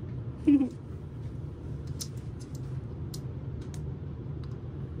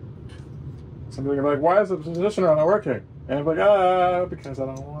 Some people are like, why is the positioner not working? And I'm like, because I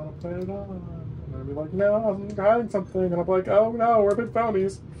don't want to put it on. And I'll be like, no, I'm hiding something. And I'm like, oh no, we're big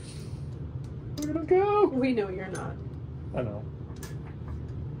phonies. We're gonna go. We know you're not. I know.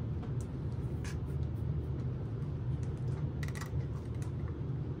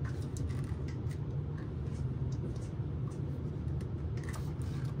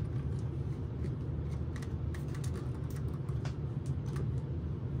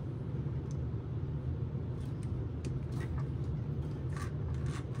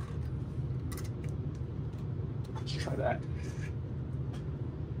 Let's try that.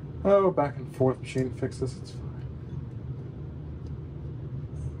 Oh, back and forth machine fixes. It's fine.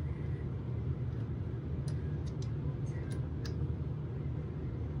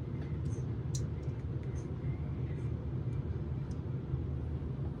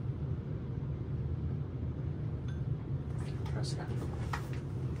 Press that.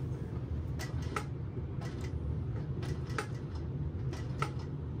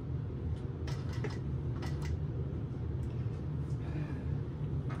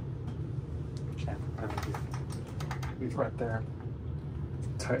 Leave right there.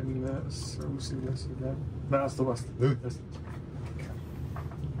 Tighten this. Or we see this again. No, that's the west. This. Okay.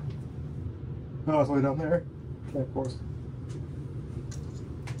 No, it's way down there. Okay, of course.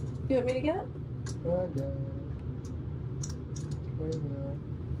 You want me to get it? Okay.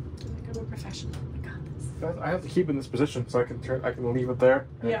 I'm a professional. I got this. I have to keep in this position so I can turn. I can leave it there.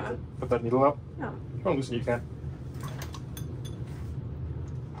 And Yeah. Put that needle up. Yeah. If you want to loosen, you can.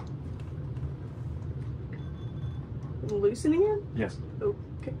 Loosening it? Yes.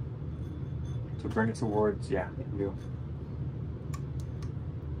 Okay. So bring it towards. Yeah. You.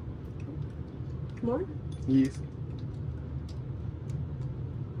 More? Yes.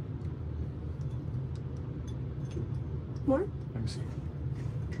 More? Let me see.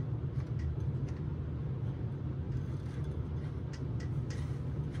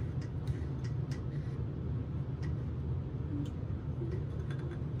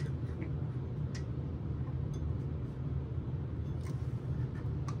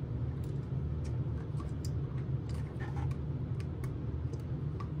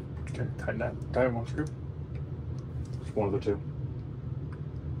 Okay, tighten that. Tighten one screw. Just one of the two.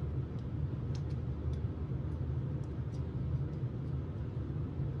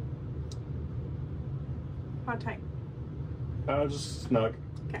 How tight? Just snug.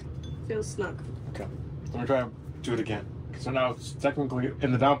 Okay. Feels snug. Okay. Let me try and do it again. So now it's technically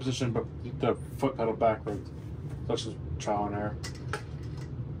in the down position, but the foot pedal backwards. So it's just trial and error.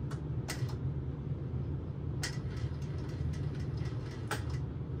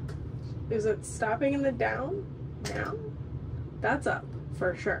 Is it stopping in the down? Down? That's up,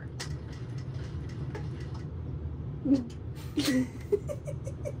 for sure.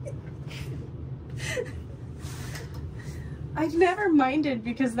 I've never minded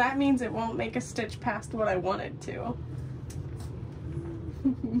because that means it won't make a stitch past what I want it to.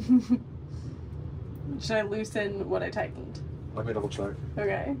 Should I loosen what I tightened? Let me double check.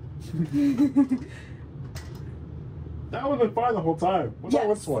 Okay. That one's been fine the whole time. What's wrong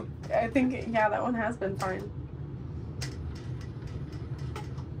with this one? I think, yeah, that one has been fine.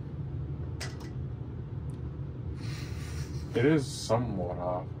 It is somewhat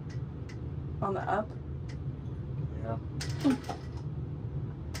off. On the up? Yeah.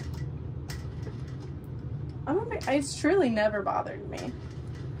 It's truly never bothered me.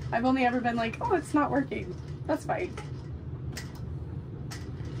 I've only ever been like, oh, it's not working. That's fine.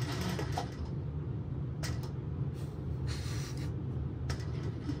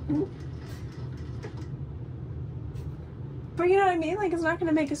 But you know what I mean? Like, it's not going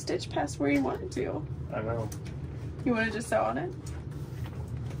to make a stitch past where you want it to. I know. You want to just sew on it?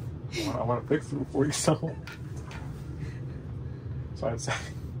 I want to fix it before you sew. So I'd say.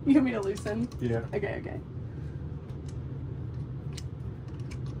 You want me to loosen? Yeah. Okay, okay.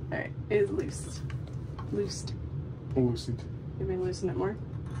 Alright, it is loosed. Loosed. Loosened. You want me to loosen it more?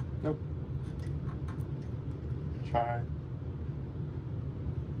 Nope. Try.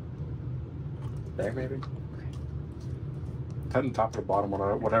 There, maybe. Tighten the top or the bottom,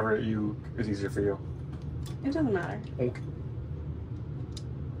 whatever is easier for you. It doesn't matter. Okay.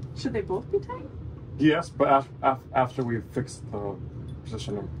 Should they both be tight? Yes, but after we fix the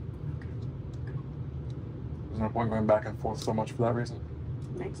positioning. There's no point going back and forth so much for that reason.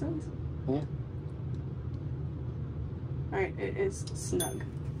 Makes sense. Yeah. Alright, it is snug.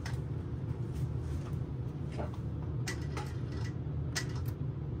 Okay.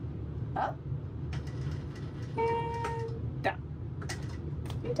 Up. And down.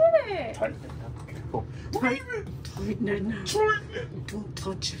 You did it! Tighten it. Okay, cool. Tighten it now. Don't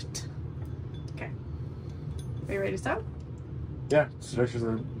touch it. Okay. Are you ready to sew? Yeah, stitches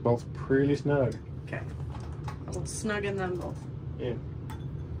are both pretty snug. Okay. I'll snug in them both. Yeah.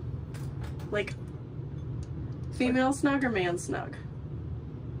 Like, female snug or man snug?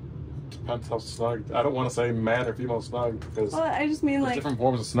 Depends how snug. I don't want to say man or female snug because Well, I just mean there's like, different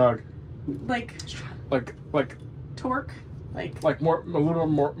forms of snug. like torque? Like more, a little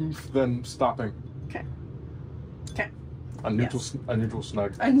more oomph than stopping. Okay. Okay. A neutral Yes. A neutral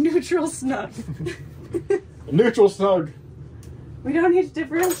snug. A neutral snug. A neutral snug. We don't need to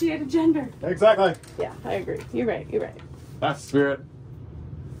differentiate a gender. Exactly. Yeah, I agree. You're right. You're right. That's the spirit.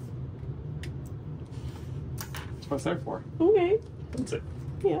 That's what I said for. Okay. That's it.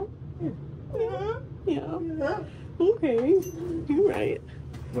 Yeah. Yeah. Yeah. Okay. You're right.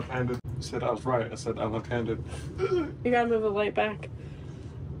 Left-handed. You said I was right. I said I'm left-handed. You gotta move the light back.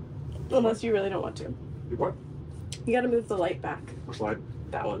 Unless you really don't want to. You what? You gotta move the light back. Which light?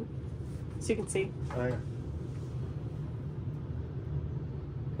 That one. So you can see. Oh, yeah.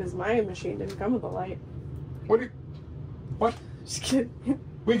 Because my machine didn't come with a light. What? Just kidding.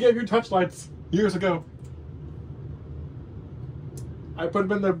 We gave you touch lights years ago. I put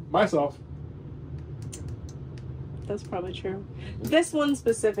them in there myself. That's probably true. This one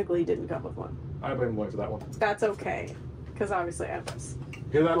specifically didn't come with one. I blame Lloyd for that one. That's okay. Because obviously I have this.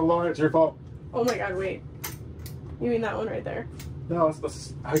 Hear that alone? It's your fault. Oh my god, wait. You mean that one right there? No,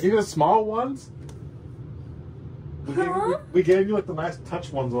 I gave you the small ones. We gave you like the nice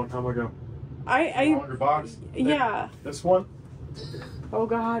touch ones a long time ago. On your box. Yeah. This one. Oh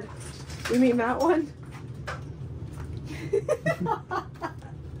god. You mean that one?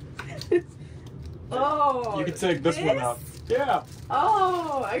 Oh. You can take this one out. Yeah.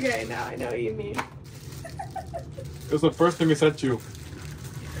 Oh, okay, now I know what you mean. It was the first thing we sent to you.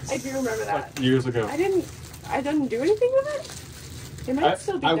 I do remember that. Like years ago. I didn't do anything with it. It might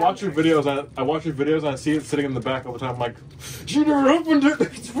still be I watch your videos and I see it sitting in the back all the time. I'm like, she never opened it.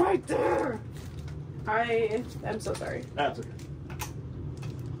 It's right there. I am so sorry. That's okay.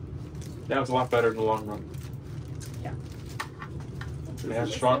 Now it's a lot better in the long run. Yeah. It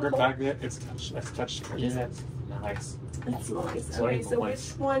has stronger magnet. It's touch screen. Yeah, it's nice. It's nice. So Okay, so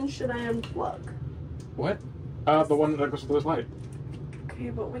which one should I unplug? What? The one that goes with this light. Okay,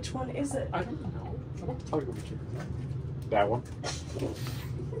 but which one is it? I don't know. I won't tell you which one. That one.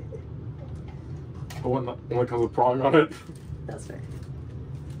 The one that comes with prong on it. That's fair.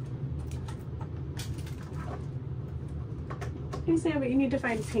 Hey Sam, but you need to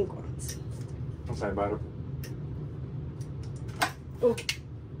find pink ones. Don't say about it. Oh.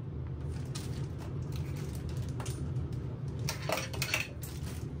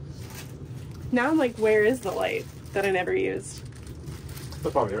 Now I'm like, where is the light that I never used?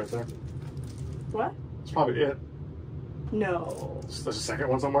 That's probably it right there. What? It's probably it. No. There's a second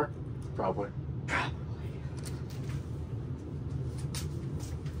one somewhere? Probably. Probably.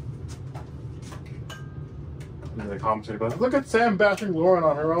 And then they commented about, look at Sam bashing Lauren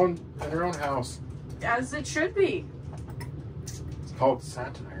on her own in her own house. As it should be. It's called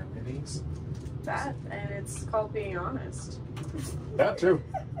satire, ladies. That, and it's called being honest. That too.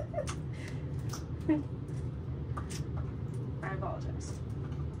 I apologize.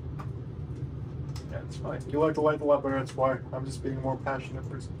 Yeah, it's fine. You like to light the light better, that's why. I'm just being a more passionate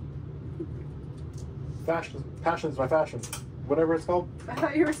person. Passion is my fashion. Whatever it's called. I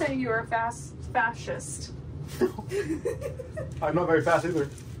thought you were saying you were a fascist. I'm not very fast either.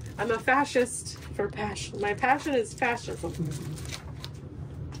 I'm a fascist for passion. My passion is fascism.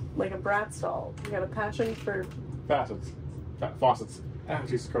 Like a Bratz doll. You got a passion for... Facets. Faucets. Ah,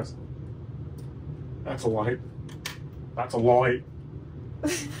 Jesus Christ. That's a light. That's a light.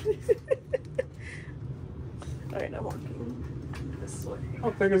 Alright, I'm walking this way. How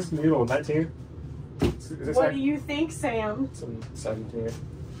big is this needle? 19? What do you think, Sam? It's 17.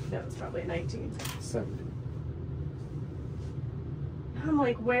 No, it's probably 19. 17. I'm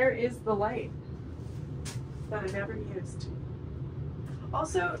like, where is the light that I never used?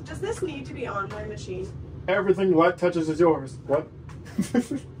 Also, does this need to be on my machine? Everything light touches is yours. What?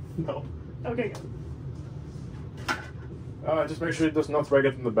 No. Okay, good. Just make sure there's no thread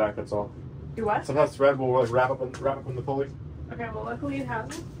gets in the back, that's all. Do what? Sometimes thread will like wrap up in the pulley. Okay, well luckily it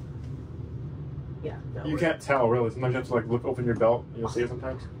hasn't. Yeah, no. You can't tell really. Sometimes you have to like open your belt and you'll see it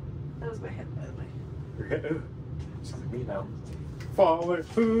sometimes. That was my head, by the way. Your head, ooh. Sounds like me now. Falling,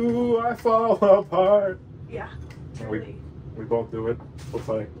 ooh, I fall apart. Yeah. And Really. we both do it. We'll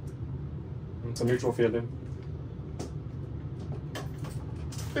play. It's a mutual feeling.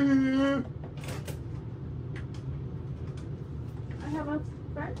 I have a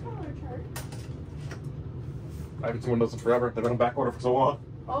red color chart. I haven't seen one of those in forever. They've been on back order for so long.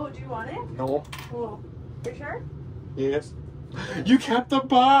 Oh, do you want it? No. Cool. You sure? Yes. You kept the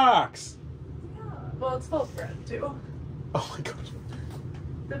box! Yeah. Well, it's full of thread, too. Oh my gosh.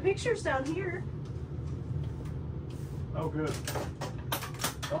 The picture's down here. Oh, good.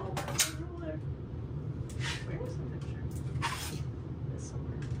 Oh, ruler. Where is the picture? This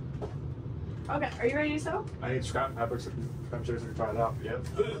somewhere. Okay, are you ready to sew? I need scrap fabrics if I'm sure you can try it out. Yes.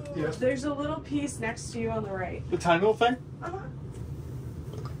 Yes. There's a little piece next to you on the right. The tiny little thing? Uh-huh.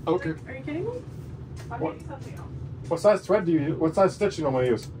 Okay. Are you kidding me? I'll What? get you something else. What size thread do you use? What size stitch do you normally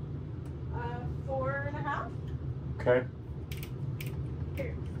use? 4.5. Okay.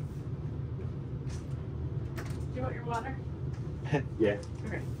 Here. Do you want your water? Yeah.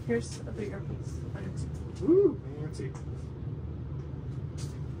 Okay, here's a bigger piece. Woo! Fancy.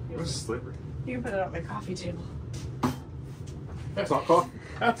 It was slippery. You can put it on my coffee table. That's not coffee.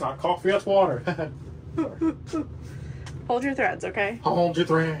 That's not coffee. That's water. Hold your threads, okay? Hold your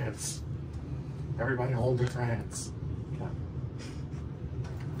threads. Everybody hold your threads.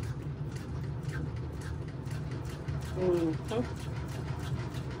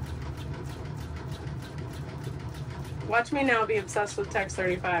 Watch me now be obsessed with Text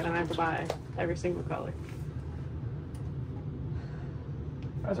 35 and I have to buy every single color.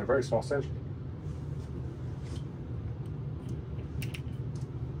 That's a very small stitch.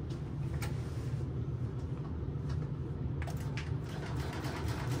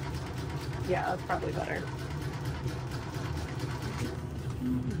 Yeah, that's probably better.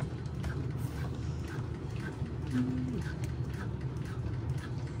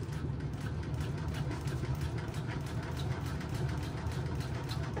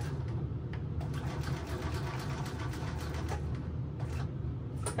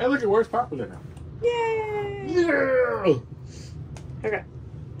 Hey, look at where's Papa now. Yay! Yeah! Okay.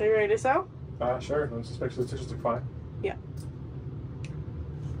 Are you ready to sew? Sure. Let's just make sure the stitches look fine. Yeah.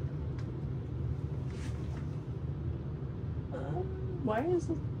 Why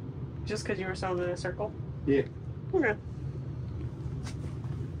is it? Just because you were sewing in a circle? Yeah. Okay.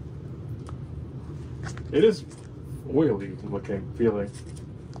 It is oily looking, feeling.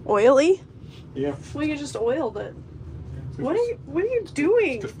 Oily? Yeah. Well, you just oiled it. What are you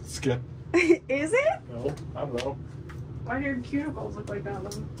doing? Just skin. Is it? No, I don't know. Why do your cuticles look like that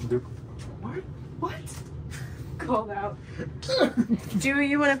then? What? What? Called out. Do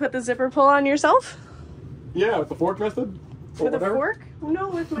you want to put the zipper pull on yourself? Yeah, with the fork method? With a fork? No,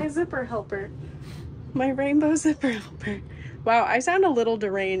 with my zipper helper. My rainbow zipper helper. Wow, I sound a little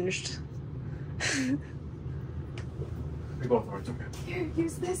deranged. We both are, it's okay. Here,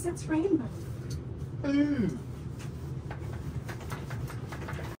 use this, it's rainbow. Ooh.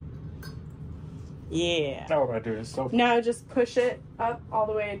 Yeah. Now what I do is so. Now just push it up all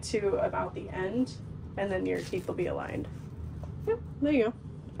the way to about the end, and then your teeth will be aligned. Yep, there you go.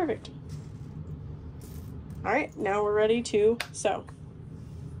 Perfect. All right, now we're ready to sew.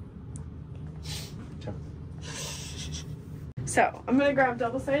 So I'm gonna grab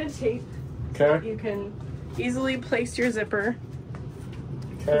double-sided tape. Okay. You can easily place your zipper.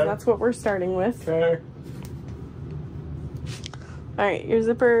 Okay. That's what we're starting with. Okay. All right, your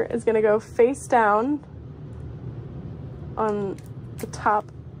zipper is gonna go face down on the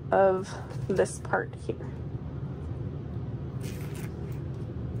top of this part here.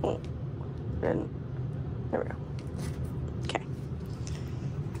 Oh, and there we go. Okay.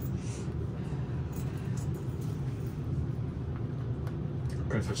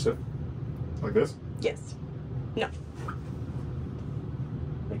 Can I just sit like this? Yes. No.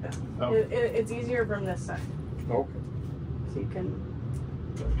 Like that. Oh. It's easier from this side. Okay. So you can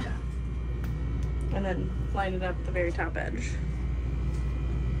go like that. And then line it up at the very top edge.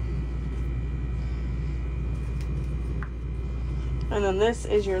 And then this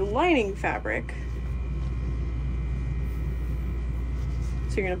is your lining fabric.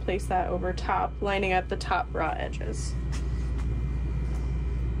 So you're gonna place that over top, lining up the top raw edges.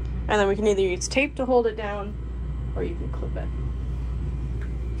 And then we can either use tape to hold it down, or you can clip it.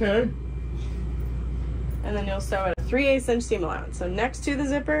 Okay. And then you'll sew at a 3/8 inch seam allowance. So next to the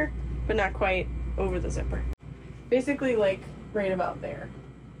zipper, but not quite over the zipper. Basically like right about there.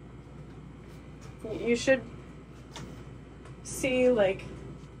 You should see like,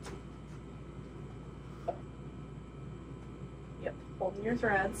 yep, holding your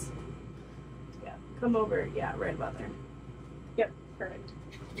threads. Yeah, come over, yeah, right about there. Yep, perfect.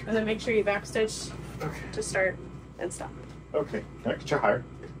 And then make sure you backstitch to start and stop. Okay. Can I get you higher?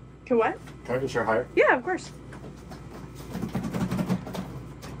 Can what? Can I get you higher? Yeah, of course.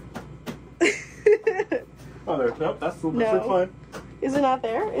 Oh, there. Nope, that's No. fine. Is it not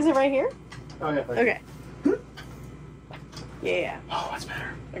there? Is it right here? Oh, yeah. Okay. Yeah. Oh, that's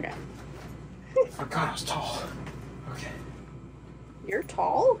better. Okay. I forgot I was tall. Okay. You're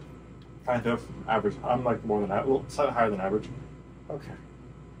tall? Kind of. Average. I'm like more than that. A little slightly higher than average. Okay.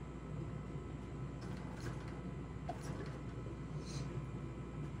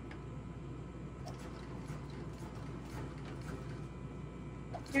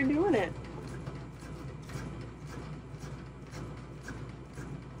 You're doing it.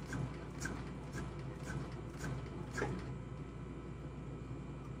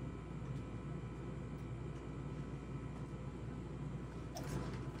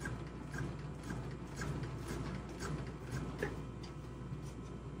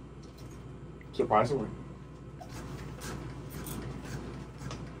 Surprisingly.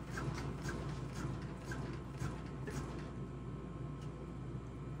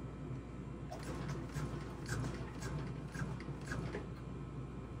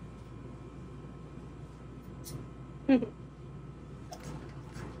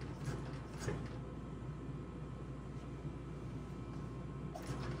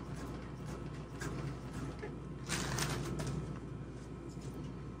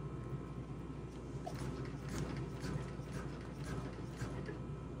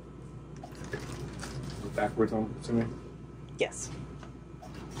 Backwards, I'm assuming. Yes.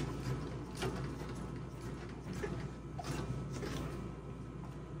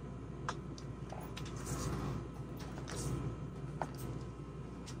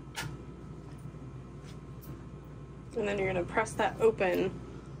 And then you're going to press that open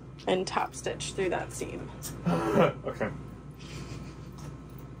and top stitch through that seam. Okay.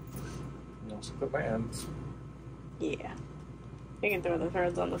 And also put my ends. Yeah. You can throw the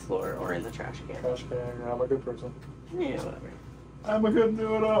threads on the floor or in the trash can. Trash can, I'm a good person. Yeah, whatever. I'm a good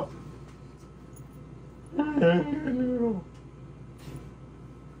noodle. Noodle.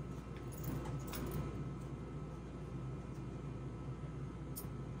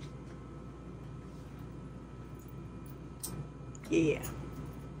 Yeah.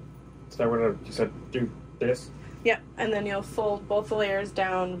 So we're gonna, you said do this? Yep, and then you'll fold both the layers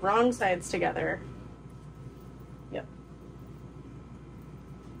down wrong sides together. Yep.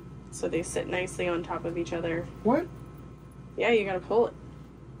 So they sit nicely on top of each other. What? Yeah, you gotta pull it.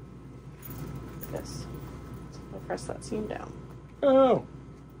 Like this. So press that seam down. Oh.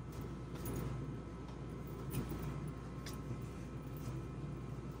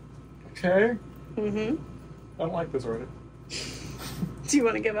 Okay. Mm-hmm. I don't like this already. Do you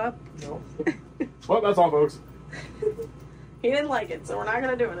want to give up? No. Well, that's all, folks. He didn't like it, so we're not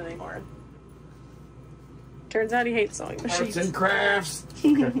gonna do it anymore. Turns out he hates sewing machines. Arts and crafts.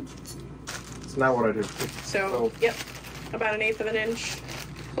 Okay. So now what I do? So, yep, about 1/8 of an inch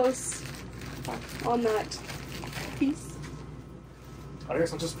close on that piece. I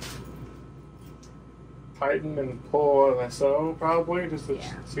guess I'll just tighten and pull as I sew, probably, just to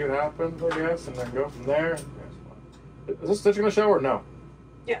see what happens, I guess, and then go from there. Is this stitch gonna show or no?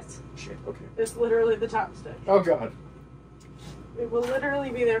 Yes. Shit, okay. It's literally the top stitch. Oh, God. It will literally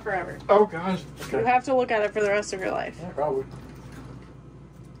be there forever. Oh, gosh. Okay. You have to look at it for the rest of your life. Yeah, probably.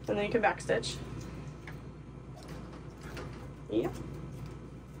 And then you can backstitch. Yep.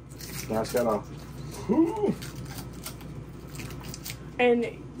 Now it's gonna. Whoo. And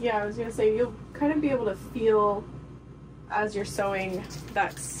yeah, I was gonna say you'll kind of be able to feel as you're sewing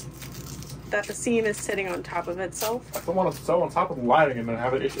that the seam is sitting on top of itself. I don't want to sew on top of the lining and then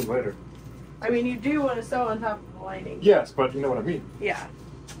have an issue later. I mean, you do want to sew on top of the lining. Yes, but you know what I mean. Yeah.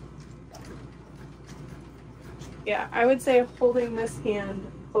 Yeah, I would say holding this hand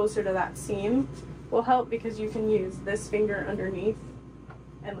closer to that seam will help because you can use this finger underneath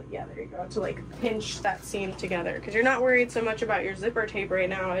and yeah, there you go, to like pinch that seam together because you're not worried so much about your zipper tape right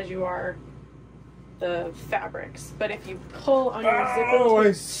now as you are the fabrics. But if you pull on your zipper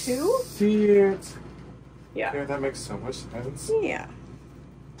tape too, see it. Yeah. Yeah, that makes so much sense. Yeah.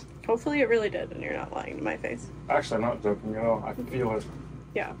 Hopefully it really did and you're not lying to my face. Actually, I'm not joking at all. I can feel it.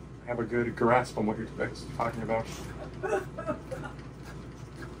 Yeah. I have a good grasp on what you're talking about.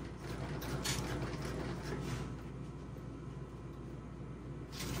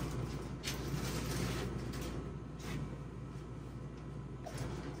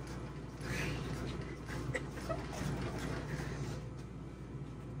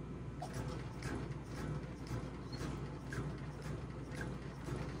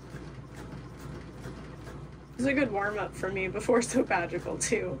 It's a good warm-up for me before Soap Magical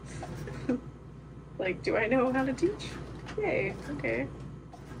too. Like, do I know how to teach? Yay, okay.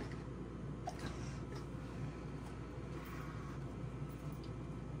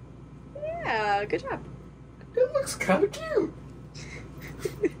 Yeah, good job. It looks kind of cute.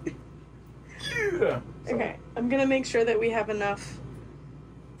 Yeah. Okay, I'm gonna make sure that we have enough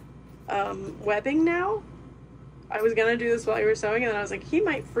webbing now. I was gonna do this while you were sewing and then I was like, he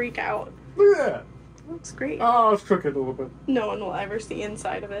might freak out. Look at that. Looks great. Oh, it's crooked a little bit. No one will ever see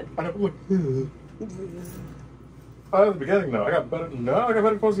inside of it. I don't look. Oh, at the beginning though. I got better. No, I got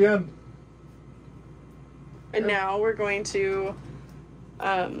better towards the end. And now we're going to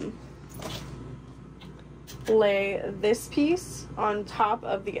lay this piece on top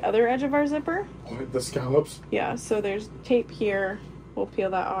of the other edge of our zipper. The scallops. Yeah, so there's tape here. We'll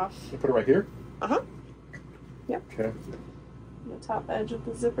peel that off. You put it right here? Uh-huh. Yep. Okay. The top edge of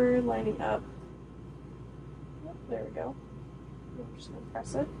the zipper lining up. Yep, there we go. I'm just gonna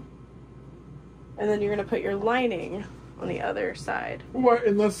press it. And then you're gonna put your lining on the other side. What,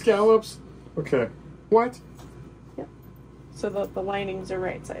 in the scallops? Okay. What? Yep. So the linings are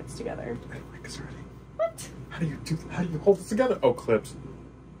right sides together. I don't like this already. What? How do you hold this together? Oh, clips.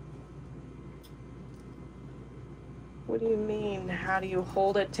 What do you mean? How do you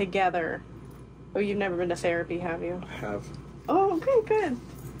hold it together? Oh, you've never been to therapy, have you? I have. Oh, okay, good.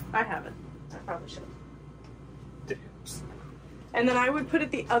 I haven't. I probably should. Damn. And then I would put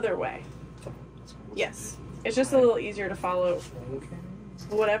it the other way. Yes. It's just a little easier to follow. Okay.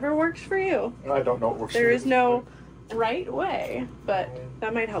 Whatever works for you. I don't know what works. There is no right way, but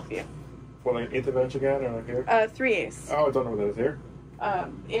that might help you. Well, like 1/8 of an inch again, or like here? 3/8. Oh, I don't know what that is here.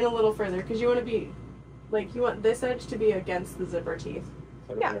 In a little further, because you want to be, like, you want this edge to be against the zipper teeth.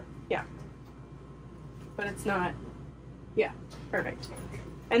 Like Yeah. there. Yeah. But it's not. Yeah, perfect.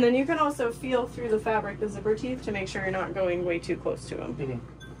 And then you can also feel through the fabric the zipper teeth to make sure you're not going way too close to them. Mm-hmm.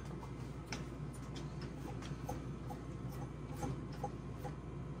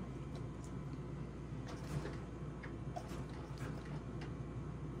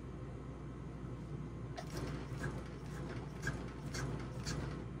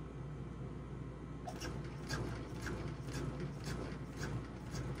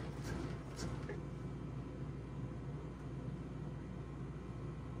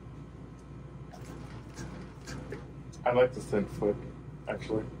 I like this thin foot,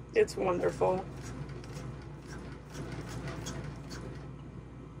 actually. It's wonderful.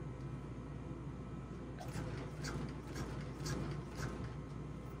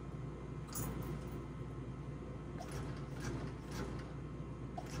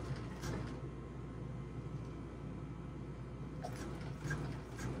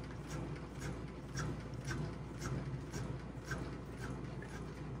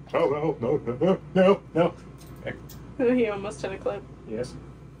 Oh, no. Okay. He almost hit a clip. Yes.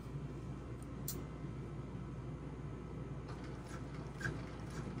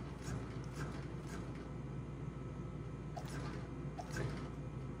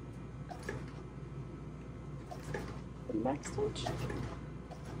 The back stitch.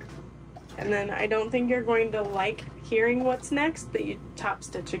 And then I don't think you're going to like hearing what's next, but you top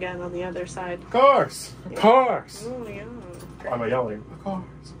stitch again on the other side. Of course! Of course! Oh, yeah. Why am I yelling? Of course,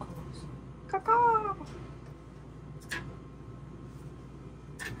 of course. Caw-caw.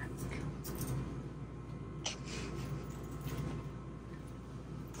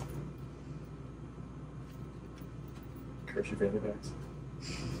 Curse your fanny packs.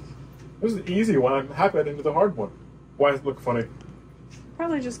 This is the easy one. I'm happy I didn't do the hard one. Why does it look funny?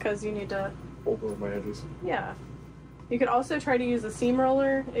 Probably just because you need to... Fold over my edges. Yeah. You could also try to use a seam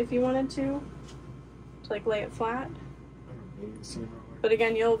roller if you wanted to like lay it flat. I don't need a seam roller. But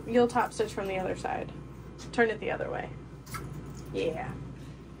again, you'll top stitch from the other side. Turn it the other way. Yeah.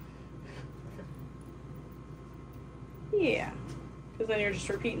 Yeah. Because then you're just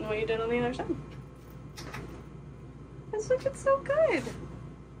repeating what you did on the other side. It's looking so good.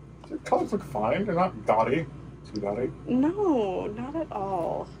 The colors look fine. They're not dotty. Too dotty. No, not at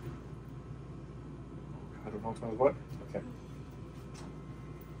all. I don't know which one is what. Okay.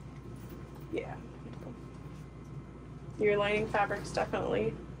 Yeah. Your lining fabric's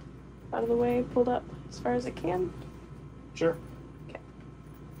definitely out of the way, pulled up as far as it can. Sure. Okay.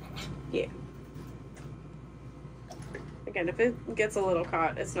 Yeah. Again, if it gets a little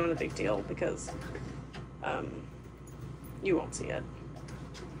caught, it's not a big deal because you won't see it.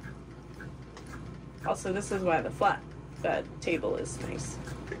 Also, this is why the flat bed table is nice.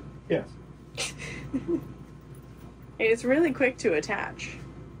 Yes. And it's really quick to attach.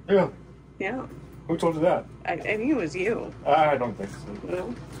 Yeah. Yeah. Who told you that? I think it was you. I don't think so.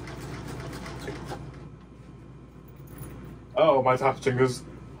 No? Oh, my top stitching is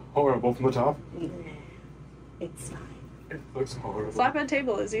horrible from the top. It's fine. It looks horrible. Flatbed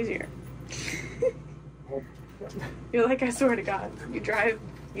table is easier. You're like, I swear to God,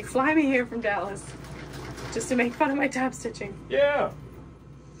 you fly me here from Dallas just to make fun of my top stitching. Yeah.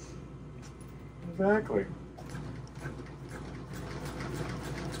 Exactly.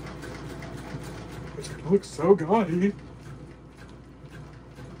 It looks so gaudy.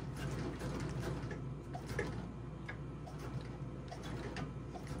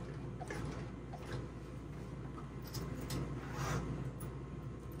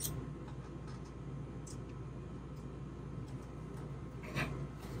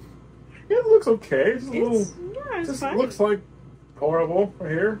 It looks okay. It's a little. Yeah, it's just fine. looks like horrible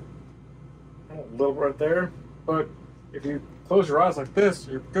right here. A little right there. But if you close your eyes like this,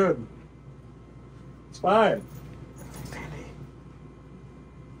 you're good. It's fine.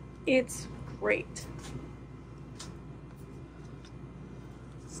 It's great.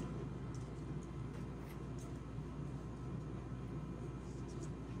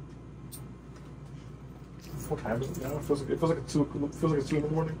 What time is it now? It feels like it's 2 in the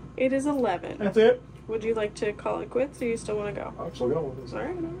morning. It is 11. That's it? Would you like to call it quits, or you still want to go? I'm still going with this. All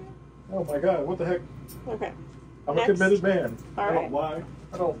right. Oh my god, what the heck? Okay. I'm Next. a committed man. All I don't right. lie.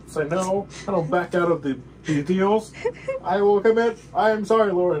 I don't say no. I don't back out of the deals. I will commit. I am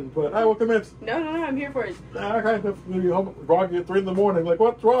sorry, Lauren, but I will commit. No, I'm here for it. I kind of be home groggy at 3 in the morning. Like,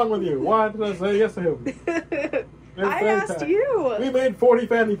 what's wrong with you? Why did I say yes to him? I asked you. We made 40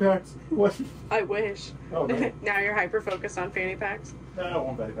 fanny packs. What? I wish. Oh, no. Now you're hyper focused on fanny packs. No, I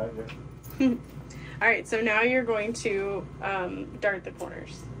won't fanny pack yet. All right, so now you're going to dart the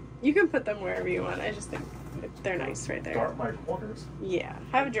corners. You can put them wherever you want. I just think they're nice right there. Dart my corners. Yeah,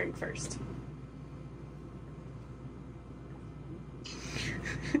 have a drink first.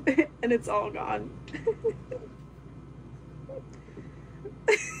 And it's all gone.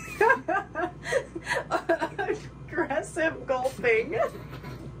 Aggressive gulping.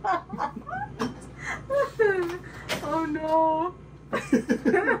 Oh no.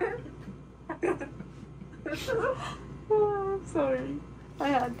 Oh, I'm sorry. I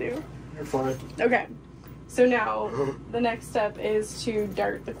had to. You're fine. Okay. So now the next step is to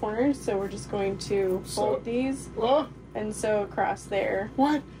dart the corners. So we're just going to fold these and sew across there.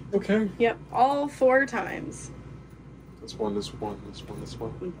 What? Okay. Yep, all 4 times. This one, this one, this one, this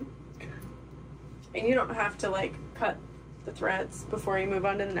one. Mm-hmm. And you don't have to like cut the threads before you move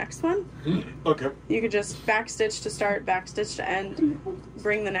on to the next one. Okay. You could just backstitch to start, backstitch to end,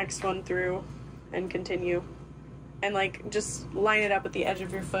 bring the next one through, and continue. And like just line it up at the edge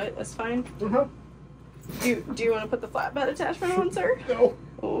of your foot. That's fine. Uh-huh. Do you want to put the flatbed attachment on, sir? No.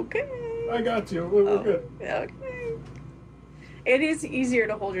 Okay. I got you. We're good. Okay. It is easier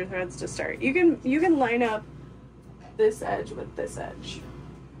to hold your threads to start. You can line up this edge with this edge.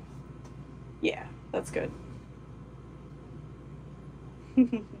 Yeah, that's good.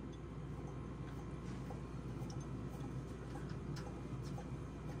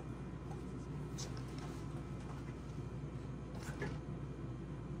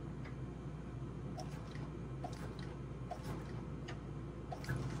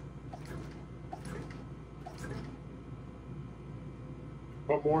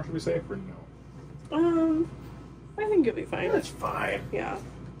 What more should we say for no? I think you'll be fine. That's fine. Yeah.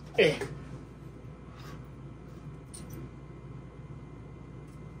 Eh.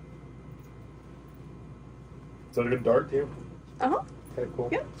 Is that a good dart to you? Uh-huh. Okay, cool.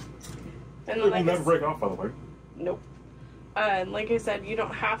 Yep. And It then will never break off, by the way. Nope. And like I said, you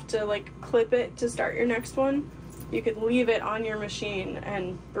don't have to like clip it to start your next one. You could leave it on your machine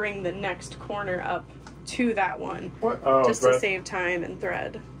and bring the next corner up to that one. What? Oh, just to save time and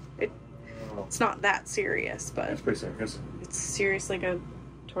thread. Oh. It's not that serious, but That's pretty serious. it's serious like a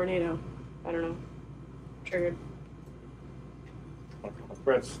tornado. I don't know. Triggered. Okay, my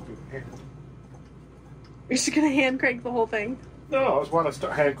threads. You're just gonna hand crank the whole thing? No, I just want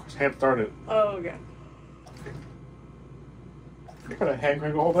to hand start it. Oh, okay. You're gonna hand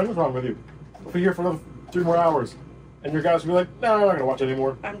crank the whole thing. What's wrong with you? We'll be here for another 3 more hours, and your guys will be like, "No, I'm not gonna watch it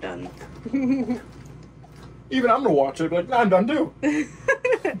anymore." I'm done. Even I'm gonna watch it. Be like, "No, I'm done too."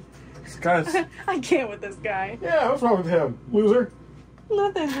 This guy's. I can't with this guy. Yeah, what's wrong with him, loser?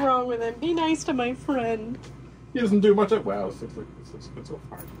 Nothing's wrong with him. Be nice to my friend. He doesn't do much. Wow, it's so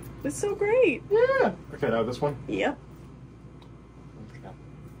far. It's so great. Yeah. Okay, now this one. Yep.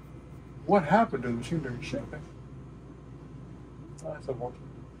 What happened to the machine during shipping? Oh, that's unfortunate.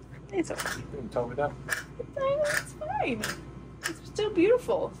 It's okay. You didn't tell me that. It's fine. It's still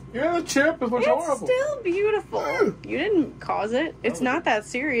beautiful. Yeah, the chip is what's It's horrible. still beautiful. You didn't cause it. It's not that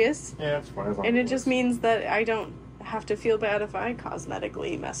serious. Yeah, it's fine. And it just means that I don't have to feel bad if I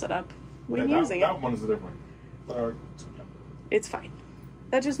cosmetically mess it up when using that it. one is different. It's fine.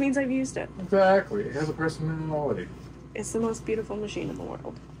 That just means I've used it. Exactly. It has a personality. It's the most beautiful machine in the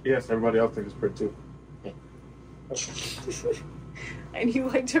world. Yes, everybody else thinks it's pretty too. And you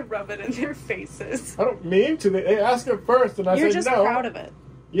like to rub it in their faces. I don't mean to. They ask it first, and I You're say just no. proud of it.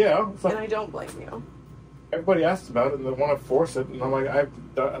 Yeah. It's like, And I don't blame you. everybody asks about it, and they want to force it. And I'm like,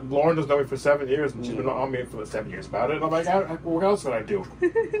 Lauren has known me for 7 years, and she's been on me for the 7 years about it. And I'm like, what else would I do?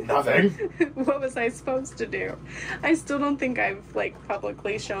 Nothing. What was I supposed to do? I still don't think I've like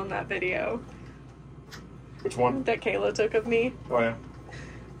publicly shown that video Which one? that Kayla took of me, Oh yeah.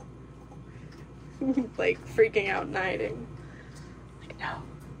 like freaking out and hiding. Like, no.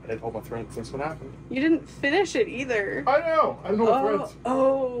 I didn't hold my threads. That's what happened. You didn't finish it either. I know. I didn't hold my threads.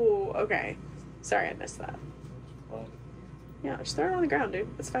 Oh, okay. Sorry, I missed that. Well, Yeah, just throw it on the ground, dude.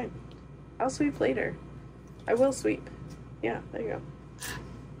 It's fine. I'll sweep later. I will sweep. Yeah, there you go.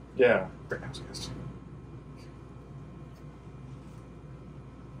 yeah. Great house guest.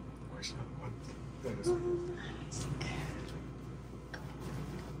 Where's the other one? There it is.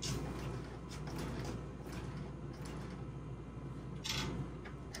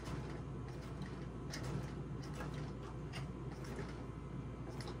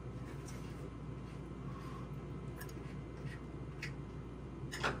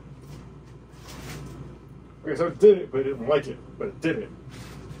 Okay, so it did it, but it didn't like it, but it did it.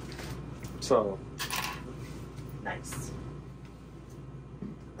 So. Nice.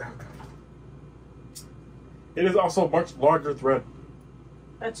 It is also a much larger thread.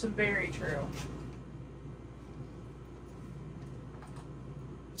 That's very true.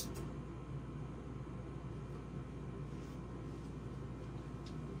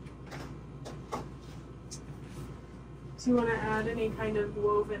 Do you want to add any kind of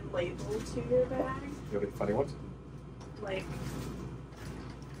woven label to your bag? You have any funny ones? Like,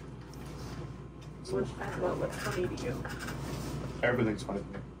 what, I don't know, what's funny to you? Everything's funny to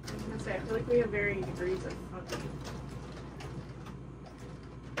me. I was gonna say, I feel like we have varying degrees of funny.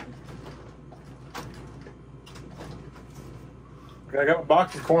 Okay, I got my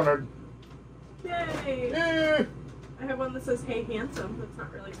boxes cornered. Yay! Yeah. I have one that says, "Hey, handsome." That's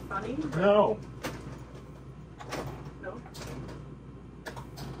not really funny. But No. no.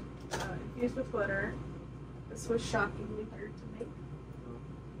 Infused with glitter. This was shockingly hard to make.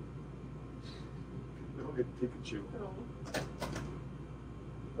 Little Pikachu. Oh.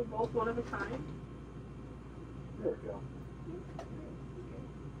 We're both one of a kind. There we go.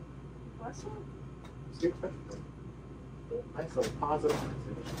 Last one? See, nice little positive.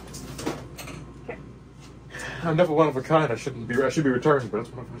 Okay. I'm never one of a kind. I should be returned, but it's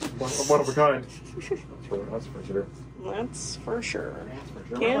one of a kind. That's for sure. That's for sure. That's for sure.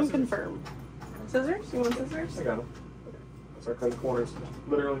 Can confirm. Scissors? You want scissors? I got them. Let's start cutting corners.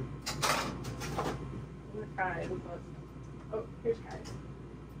 Literally. Kai. Oh, here's Kai.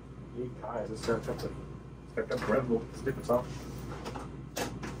 Need Kai. This is got the bread will stick itself.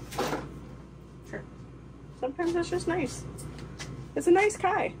 Sure. Sometimes that's just nice. It's a nice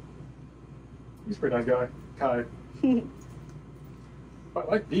Kai. He's a pretty nice guy. Kai. I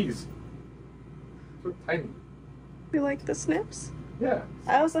like these. They're tiny. You like the snips? Yeah.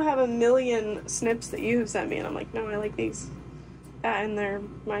 I also have a million snips that you have sent me, and I'm like, no, I like these. And they're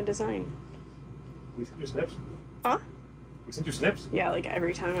my design. We sent you snips? Huh? We sent you snips? Yeah, like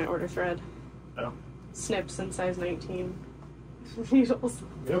every time I order thread. Oh. Snips in size 19 needles.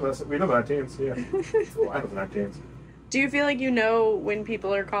 We know about teens, yeah. Oh, I know about teens. Do you feel like you know when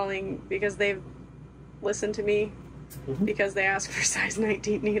people are calling because they've listened to me because they ask for size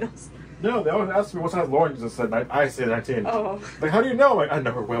 19 needles? No, they always ask me what size Lauren just said. I say 19. Oh. Like, how do you know? Like, I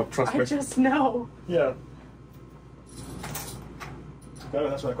never will. Trust me. I just know. Yeah. No,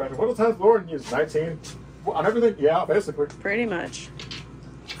 that's my question. What size Lauren use? 19? Well, on everything? Yeah, basically. Pretty much.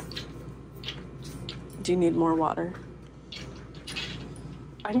 Do you need more water?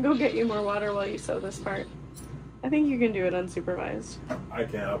 I can go get you more water while you sew this part. I think you can do it unsupervised. I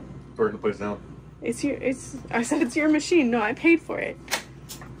can't. I'll burn the place down. I said it's your machine. No, I paid for it.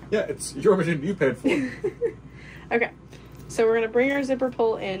 Yeah, it's your machine you paid for. Okay. So we're going to bring our zipper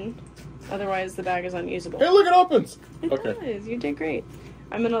pull in. Otherwise, the bag is unusable. Hey, look, it opens! It Okay. does. You did great.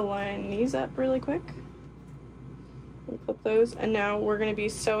 I'm going to line these up really quick. We'll flip those. And now we're going to be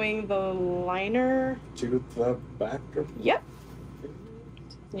sewing the liner. To the back of... Yep.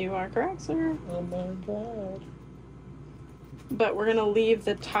 You are correct, sir. Oh my god. But we're going to leave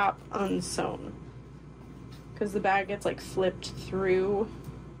the top unsewn. Because the bag gets like flipped through.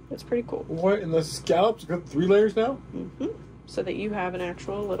 It's pretty cool. What, in the scallops? You got 3 layers now? Mm-hmm. So that you have an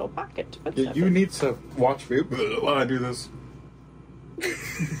actual little pocket to put Yeah, stuff you in. need to watch me while I do this.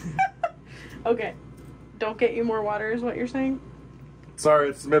 Okay. Don't get you more water is what you're saying? Sorry,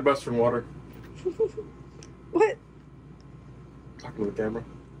 it's Midwestern water. What? Talking to the camera.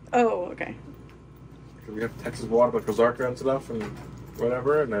 Oh, okay. Because we have Texas water like Ozarka and stuff and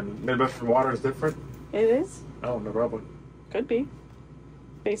whatever, and then Midwestern water is different. It is? Oh, no problem. Could be.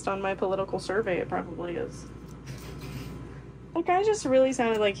 Based on my political survey, it probably is. That guy just really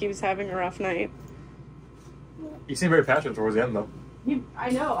sounded like he was having a rough night. You seem very passionate towards the end, though. I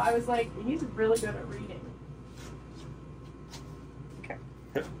know. I was like, he's really good at reading. Okay.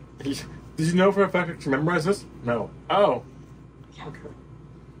 Did you know for a fact that you memorized this? No. Oh. Yeah. Okay.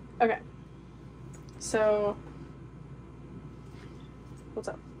 Okay. So, what's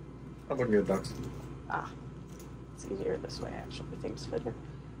up? I'm looking at ducks. Ah, it's easier this way actually.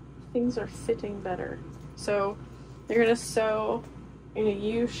 Things are fitting better. So, you're gonna sew in a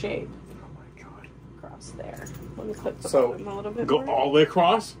U shape. Oh my god. Across there. Let me clip the So, bottom a little bit go more. all the way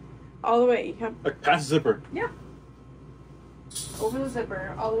across? All the way. Yep. Like past the zipper. Yeah. Over the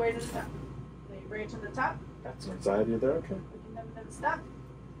zipper, all the way to the top. Then you bring it to the top. Got some anxiety there, okay. We can never stop.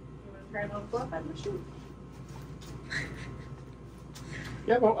 You want to grab on the flap and shoot.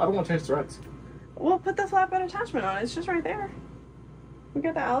 Yeah, well, I don't want to change threads. We'll put the flatbed attachment on. It's just right there. We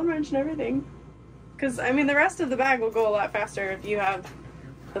got the Allen wrench and everything. Because, I mean, the rest of the bag will go a lot faster if you have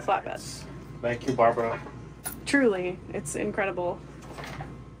the flatbed. Thank you, Barbara. Truly, it's incredible.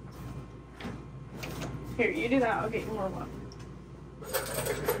 Here, you do that. I'll get you more water.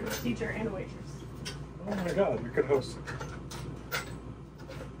 Teacher and a waitress. Oh my god, you're a good host.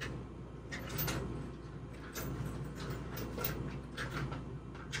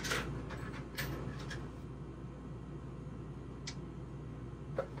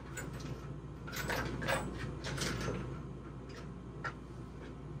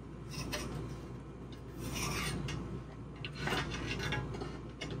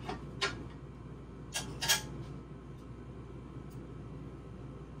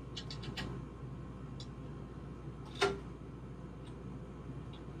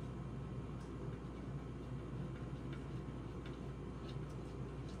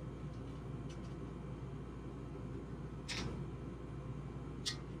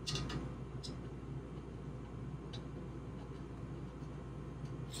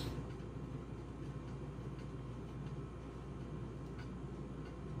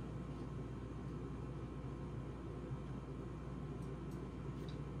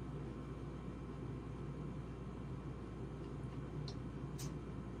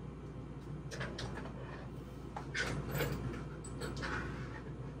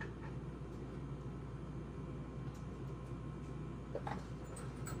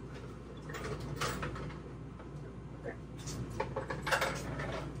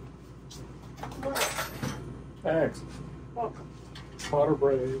 Thanks. Welcome. Water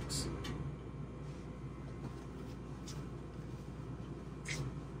breaks.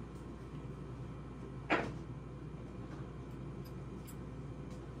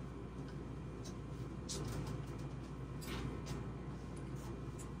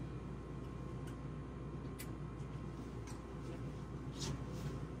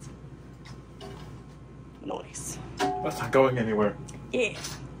 Nice. That's not going anywhere. Yeah.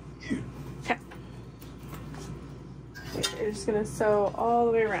 Okay. You're just gonna sew all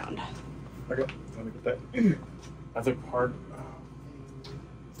the way around. Okay, let me get that. That's a hard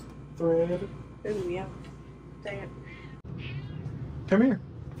thread. Ooh, yeah. Dang it. Come here.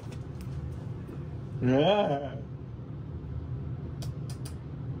 Yeah.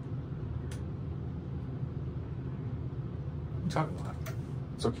 I'm talking about.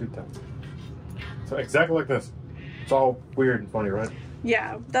 So cute though. So exactly like this. It's all weird and funny, right?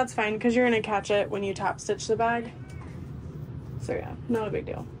 Yeah, that's fine because you're gonna catch it when you top stitch the bag. So yeah, not a big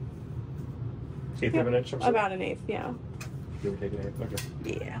deal. Eighth of an inch. About an eighth, yeah. Give or take an eighth.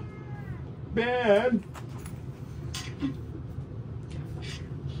 Okay. Yeah. Ben.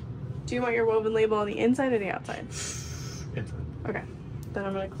 Do you want your woven label on the inside or the outside? Inside. Okay. Then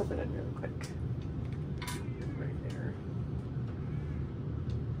I'm gonna clip it in really quick. Right there.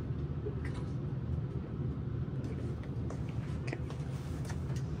 Okay.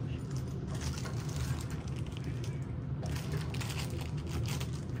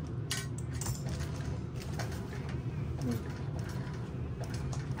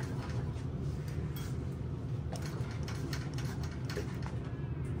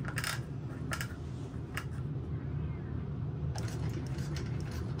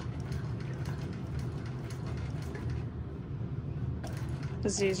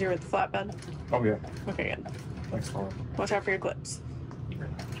 This is easier with the flatbed. Oh yeah. Okay, good. Thanks, Colin. Watch out for your clips.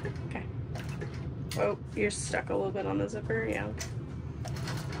 Okay. Oh, you're stuck a little bit on the zipper. Yeah.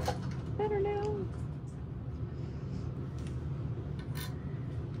 Better now.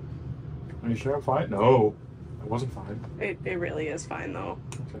 Are you sure I'm fine? No, I wasn't fine. It really is fine though.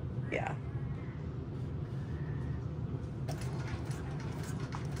 Okay. Yeah.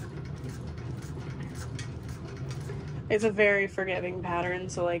 It's a very forgiving pattern,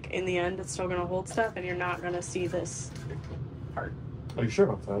 so like in the end it's still gonna hold stuff and you're not gonna see this part. Are you sure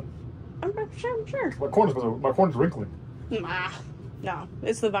about that? I'm sure. My corner's wrinkling. Nah. No.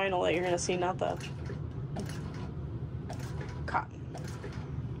 It's the vinyl that you're gonna see, not the cotton.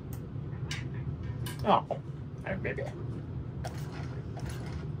 Oh, maybe.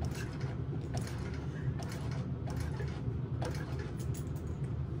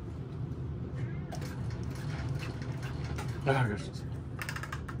 Oh, gosh.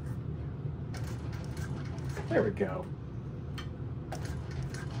 There we go.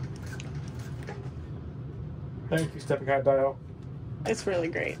 Thank you, Stepping High Dial. It's really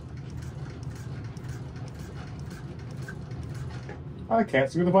great. I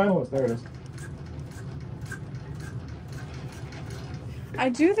can't see where the vinyl is. There it is. I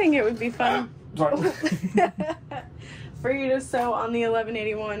do think it would be fun Sorry. for you to sew on the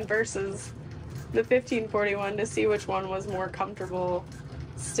 1181 versus the 1541 to see which one was more comfortable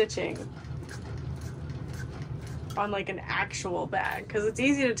stitching on like an actual bag, because it's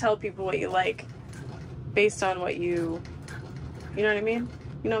easy to tell people what you like based on what you know what I mean?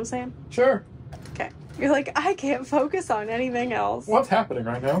 You know what I'm saying? Sure. Okay. You're like, I can't focus on anything else. What's happening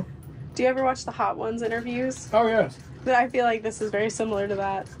right now? Do you ever watch the Hot Ones interviews? Oh, yes. I feel like this is very similar to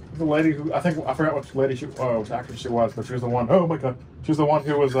that. The lady who, I forgot which lady which actress she was, but she was the one, oh my god, she was the one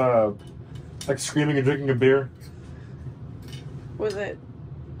who was, like screaming and drinking a beer. Was it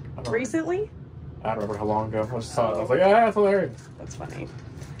recently? I don't remember how long ago. I just saw it. I was like, ah, that's hilarious. That's funny.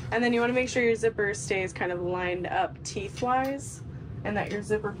 And then you want to make sure your zipper stays kind of lined up teeth-wise, and that your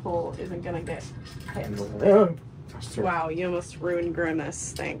zipper pull isn't going to get hit. Wow, you almost ruined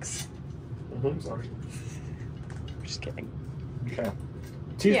Grimace. Thanks. Sorry. Just kidding. Okay.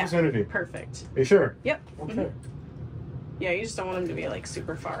 Teeth vicinity. Perfect. Are you sure? Yep. Okay. Yeah, you just don't want them to be like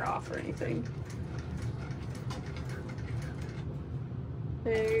super far off or anything.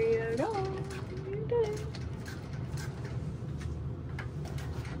 There you go. You did it.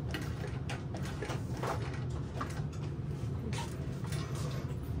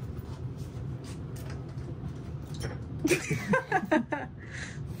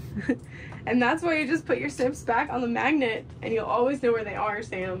 And that's why you just put your snips back on the magnet and you'll always know where they are,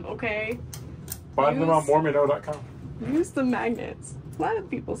 Sam, okay? Buy them on Mormino.com. Use the magnets. A lot of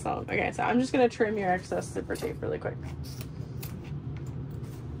people sell them. Okay, so I'm just going to trim your excess zipper tape really quick.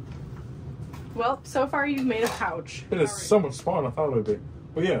 Well, so far you've made a pouch. It is so much smaller than I thought it would be.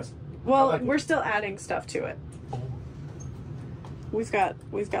 But yes. Well, like we're still adding stuff to it. we've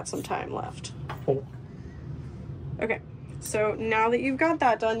got some time left. Oh. Okay, so now that you've got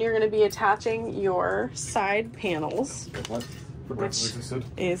that done, you're going to be attaching your side panels, which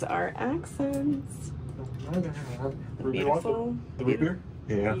is our accents. Beautiful. The root beer?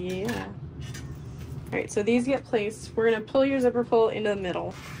 Yeah. Yeah. Alright, so these get placed. We're going to pull your zipper pull into the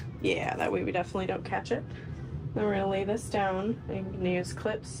middle. Yeah, that way we definitely don't catch it. Then we're going to lay this down, and you can use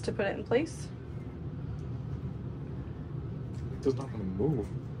clips to put it in place. It does not want to move.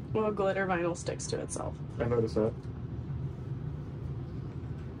 Well, glitter vinyl sticks to itself. I noticed that.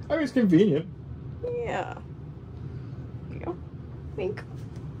 I mean, it's convenient. Yeah. There you go. Think.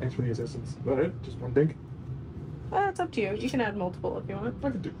 Thanks for the assistance. Is that it? Just one thing? It's up to you. You can add multiple if you want. I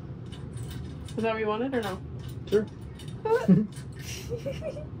could do. Is that what you wanted or no? Sure.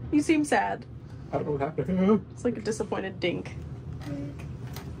 You seem sad. I don't know what happened. It's like a disappointed dink.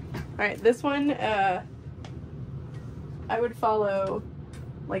 Alright, this one, I would follow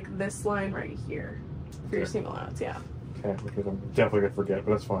like this line right here for your seam allowance, yeah. Okay, because I'm definitely gonna forget,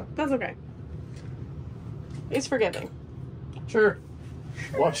 but that's fine. That's okay. It's forgiving. Sure.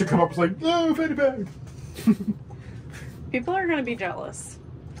 Watch you come up, it's like, no, fanny bag. People are gonna be jealous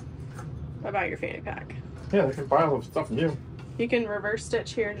about your fanny pack. Yeah, they can buy all the stuff from you. You can reverse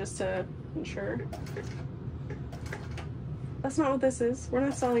stitch here just to ensure. That's not what this is. We're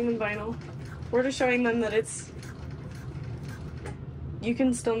not selling them vinyl. We're just showing them that it's... You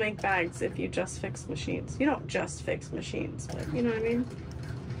can still make bags if you just fix machines. You don't just fix machines, but you know what I mean?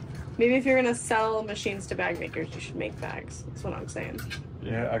 Maybe if you're gonna sell machines to bag makers, you should make bags. That's what I'm saying.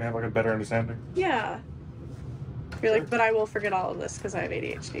 Yeah, I can have like a better understanding. Yeah. You're like, but I will forget all of this because I have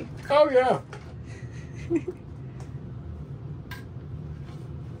ADHD. Oh, yeah.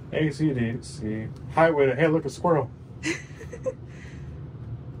 A, C, D, C. Highway to, hey, look, a squirrel.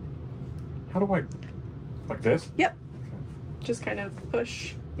 How do I, like this? Yep. Just kind of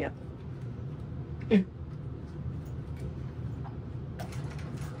push. Yep.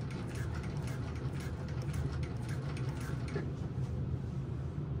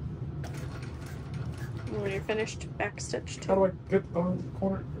 When you're finished, back stitch too. How do I get the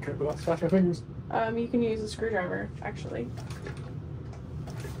corner? Okay, without smashing my fingers. You can use a screwdriver, actually.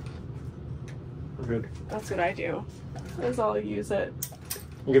 We're good. That's what I do. That's all I use it.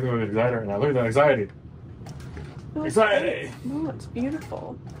 I'm giving me an anxiety right now. Look at that anxiety. No, Anxiety! No, it's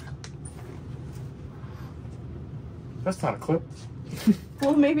beautiful. That's not a clip.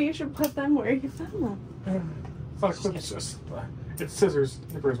 Well, maybe you should put them where you found them. It's not a clip, it's just, it's scissors.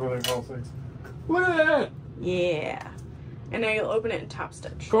 Nippers, what they call things. Look at that! Yeah. And now you'll open it in top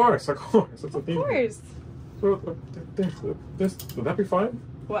stitch. Of course, of course. That's a theme. Of course. This, would that be fine?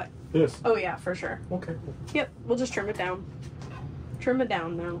 What? This. Oh, yeah, for sure. Okay. Yep, we'll just trim it down. Trim it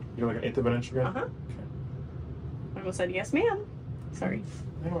down now. You're like an eighth of an inch again? Uh-huh. Okay. I almost said yes, ma'am. Sorry.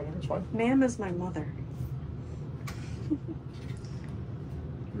 Anyway, it's fine. Ma'am is my mother.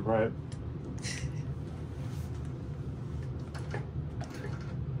 You're right.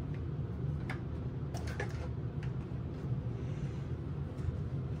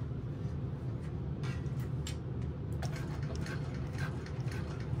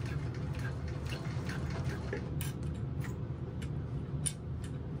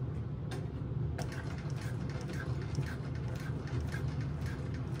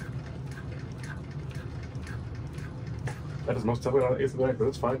 That is most definitely not an eighth of an inch, but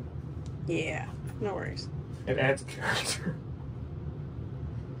it's fine. Yeah, no worries. It adds character.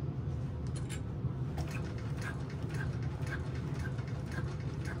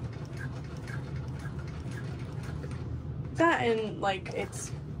 That and, like,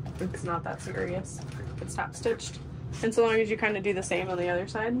 it's not that serious. It's top stitched. And so long as you kind of do the same on the other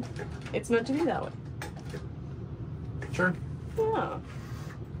side, it's meant to be that way. Sure. Yeah.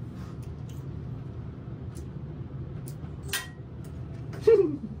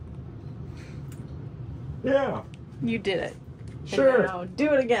 Yeah. You did it. Sure. Now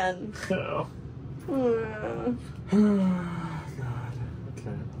do it again. No. Uh, God.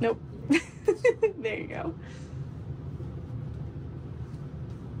 Okay. nope. There you go.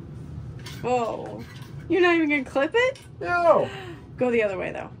 Whoa. You're not even gonna clip it? No. Go the other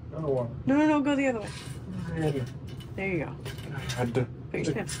way, though. I don't want No, go the other way. to. There you go. Had to. Put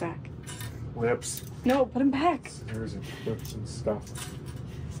your clips back. Whips. No, put them back. Scissors and whips and stuff.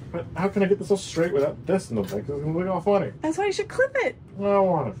 But how can I get this all straight without this in the thing? Because it's going to look all funny. That's why you should clip it. I don't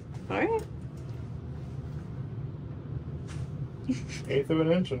want it. Alright. Eighth of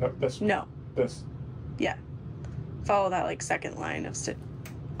an inch? And this? No. This. Yeah. Follow that, like, second line of stitch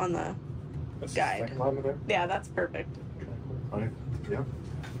on the This guide. Second line of there? Yeah, that's perfect. Okay, fine. Yeah.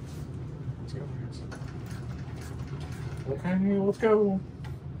 Let's go. Okay, let's go.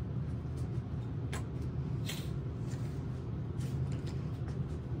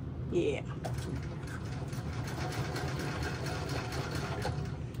 Yeah.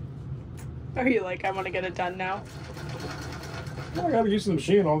 Are you like, I want to get it done now? Well, I gotta use the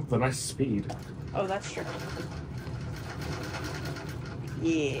machine on the nice speed. Oh, that's true.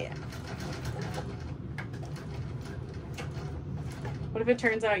 Yeah. What if it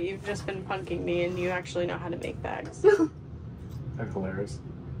turns out you've just been punking me and you actually know how to make bags? That's hilarious.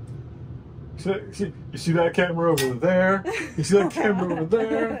 You see that camera over there? You see that camera over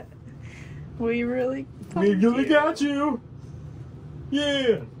there? We really We really got you.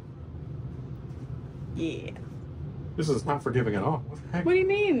 Yeah. Yeah. This is not forgiving at all. What the heck? What do you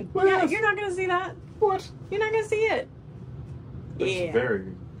mean? What Yeah, else? you're not gonna see that. What? You're not gonna see it. It's very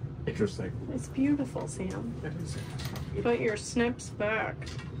interesting. It's beautiful, Sam. It is. Put your snips back.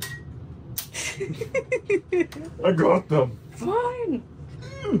 I got them. Fine.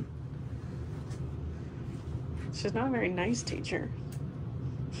 She's not a very nice teacher.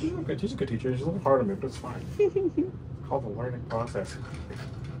 She's a good teacher. She's a little hard on me, but it's fine. Called the learning process.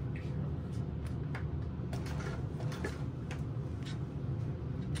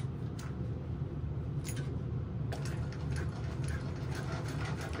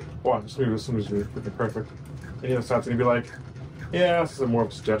 Watch, as soon as you're freaking perfect. And you know, Scott's gonna be like, yeah, this is more of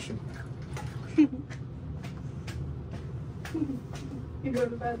a suggestion. You go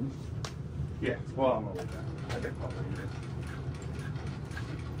to bed. Yeah, well, I'm over that. I think I'll read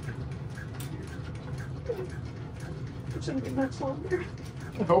it. It shouldn't be much longer.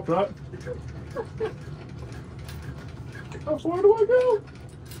 I hope not. How far do I go?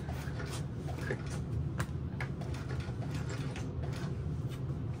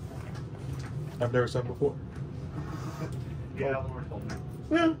 I've never done before. Yeah, Lauren told me.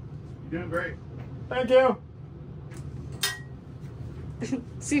 Yeah, You're doing great. thank you.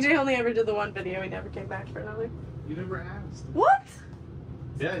 CJ only ever did the one video. He never came back for another. You never asked. What?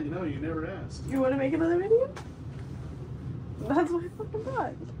 Yeah, you know, you never asked. You want to make another video? That's what I fucking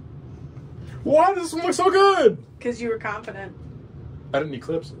thought. Why does this one look so good? Because you were confident. I didn't need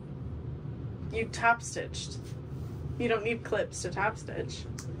clips. You top stitched. You don't need clips to top stitch.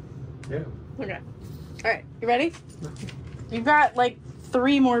 Yeah. Okay. Alright, you ready? You've got like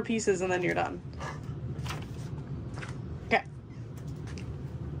 3 more pieces and then you're done. Okay.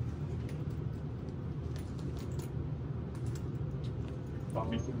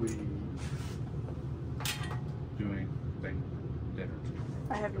 We doing thing dinner tomorrow.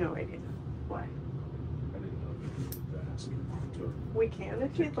 I have no idea. Why? I didn't know if you could ask her to We can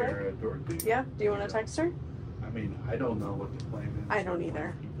if you'd take like. care of Dorothy. Yeah? Do you want to text her? I mean, I don't know what the plan is. I don't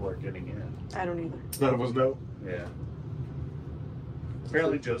either. People are getting in. I don't either. None of us know. Yeah.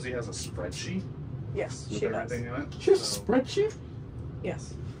 Apparently, Josie has a spreadsheet Yes, with she does. everything in it. She has a so- spreadsheet?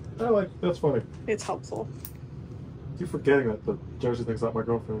 Yes. That's funny. It's helpful. You're forgetting that Josie thinks not my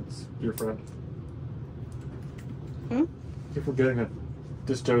girlfriend, it's your friend. Hmm? You're forgetting that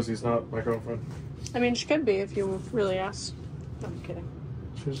this Josie's not my girlfriend. I mean, she could be if you really asked. No, I'm kidding.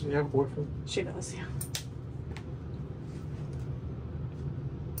 Does you have a boyfriend? She does, yeah.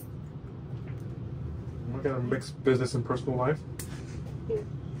 I'm not gonna mix business and personal life. Yeah.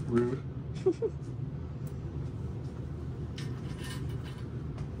 Rude.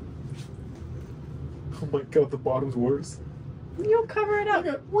 Oh my god, the bottom's worse. You'll cover it I up.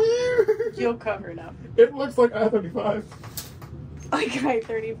 got weird. You'll cover it up. It looks like I-35. Like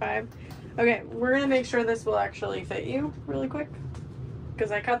I-35. Okay, we're gonna make sure this will actually fit you really quick.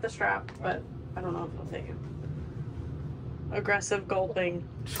 Because I cut the strap, but I don't know if it'll fit you. Aggressive gulping.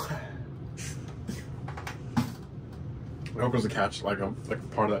 I hope there's a catch, like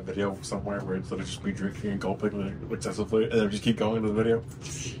part of that video somewhere where it's literally just me drinking and gulping excessively, and then just keep going to the video.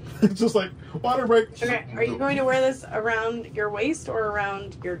 It's just like water break. Okay, are you going to wear this around your waist or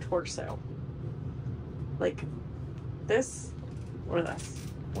around your torso? Like this or this?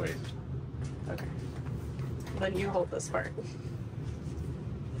 Wait. Okay. Then you hold this part.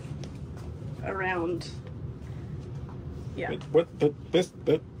 Around. Yeah. What? This?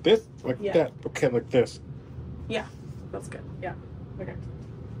 Like Yeah. that? Okay, like this. Yeah. That's good. Yeah. Okay.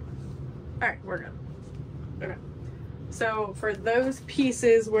 Alright, we're good. Okay. So for those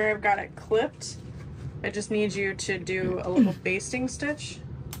pieces where I've got it clipped, I just need you to do a little basting stitch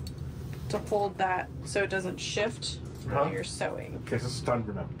to hold that so it doesn't shift while you're sewing. Okay, so this is done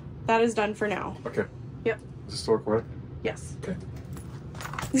for now. That is done for now. Okay. Yep. Is this still recording? Yes. Okay.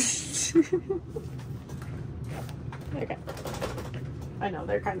 Okay. I know,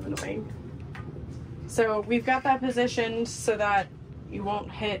 they're kind of annoying. So we've got that positioned so that you won't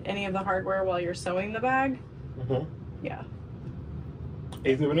hit any of the hardware while you're sewing the bag. Mm-hmm. Yeah.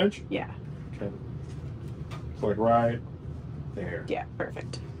 1/8 of an inch? Yeah. Okay. So like right there. Yeah,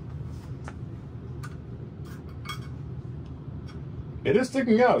 perfect. It is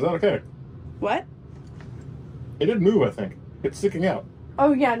sticking out. Is that okay? What? It did move, I think. It's sticking out.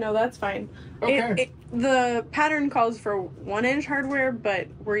 Oh yeah, no, that's fine. Okay. The pattern calls for 1-inch hardware, but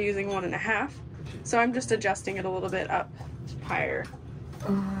we're using 1.5. So I'm just adjusting it a little bit up higher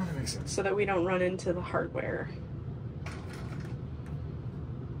That makes sense. so that we don't run into the hardware.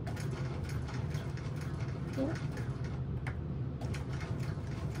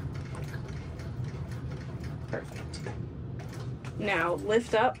 Perfect. Now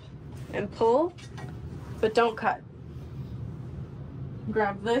lift up and pull, but don't cut.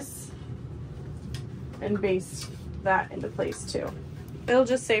 Grab this and baste that into place too. It'll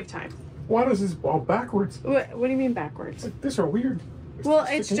just save time. Why does this all backwards? What do you mean backwards? Like, these are weird. Well,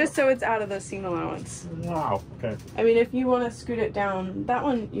 it's sticking just so it's out of the seam allowance. out. Wow. Okay. I mean, if you want to scoot it down, that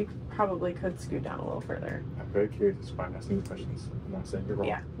one you probably could scoot down a little further. I'm very curious. It's fine asking the questions. I'm not saying you're wrong.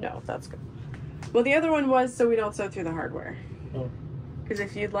 Yeah, no, that's good. Well, the other one was so we don't sew through the hardware. Oh. Because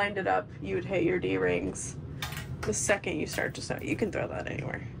if you'd lined it up, you would hit your D-rings the second you start to sew. You can throw that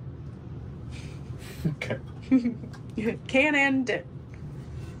anywhere. Okay. Can and did.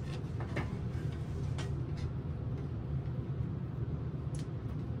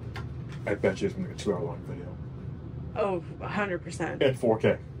 I bet you it's going to be a 2-hour-long video. Oh, 100%. In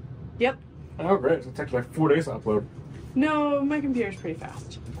 4K. Yep. Oh, great. It's takes like 4 days to upload. No, my computer's pretty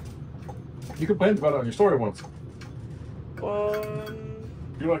fast. You complained about it on your story once.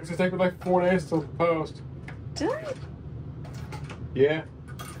 You're like, it's taking me like 4 days to post. Did I? Yeah.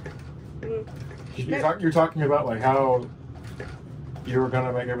 You're talking about like how you were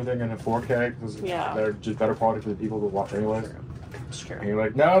gonna make everything in a 4K because they're just better quality for the people to watch anyways. It's true. And you're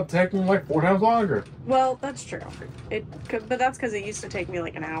like, now it's taking like 4 times longer. Well, that's true. But that's because it used to take me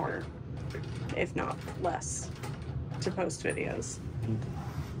like an hour, if not less, to post videos.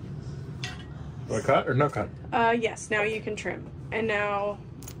 Do I cut or no cut? Yes. Now you can trim, and now,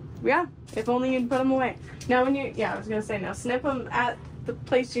 yeah. If only you'd put them away. Now when I was gonna say now snip them at the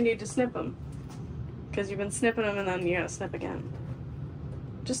place you need to snip them, because you've been snipping them and then you gotta snip again.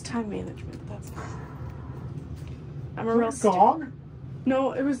 Just time management. That's all. I'm a real gong.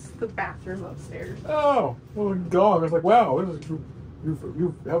 No, it was the bathroom upstairs. Oh, well, gong. I was like, wow,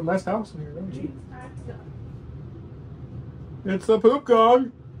 you have a nice house in here, don't you? It's the poop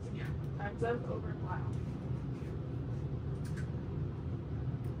gong. Yeah, time's up over a while.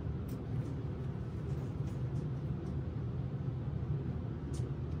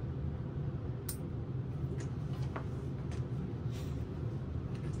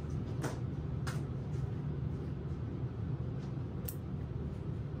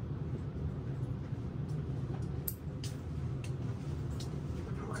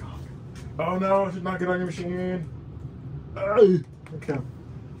 Oh no, I should not get on your machine. Okay.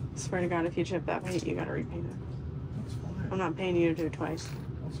 Swear to God, if you chip that paint, you gotta repaint it. That's fine. I'm not paying you to do it twice.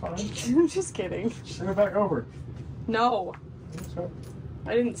 That's fine. I'm just kidding. Send it back over. No, That's fine.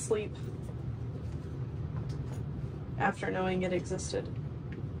 I didn't sleep after knowing it existed.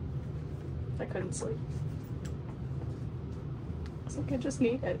 I couldn't sleep. It's like I just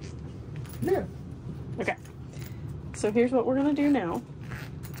need it. Yeah. Okay. So here's what we're gonna do now.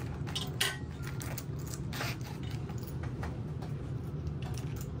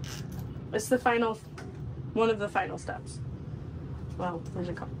 It's the final, one of the final steps. Well, there's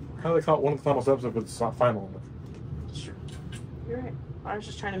a couple more. How do they call it one of the final steps if it's not final? Sure. You're right. I was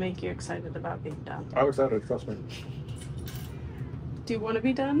just trying to make you excited about being done. I'm excited, trust me. Do you want to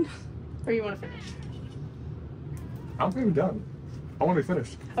be done? Or you want to finish? I'm gonna be done. I want to be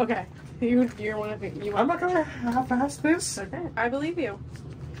finished. Okay. You want to be... I'm not gonna half-ass this. Okay. I believe you.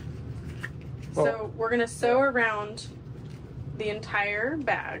 Well, So we're going to sew around the entire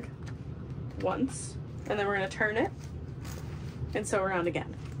bag once. And then we're going to turn it and sew around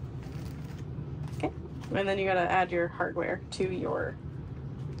again. Okay. And then you got to add your hardware to your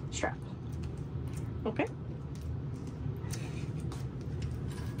strap. Okay.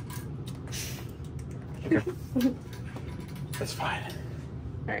 okay. That's fine.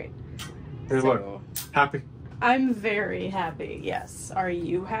 All right. Hey, So- look. Happy? I'm very happy. Yes. Are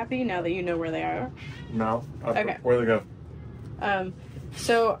you happy now that you know where they are? No. Okay. Where do they go?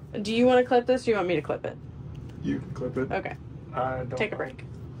 So do you want to clip this or do you want me to clip it? You can clip it. Okay. I don't Take a know. break.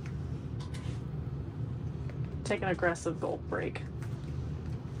 Take an aggressive gulp break.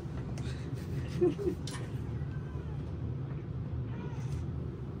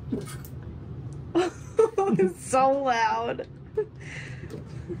 It's so loud.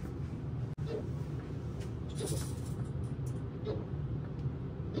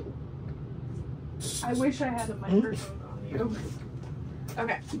 I wish I had a microphone on you.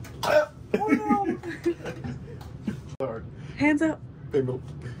 Okay. Oh no! Sorry. Hands up. Big move.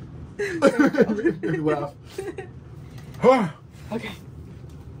 Big laugh. Okay.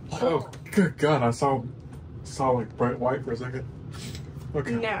 Oh, good God! I saw like bright white for a second.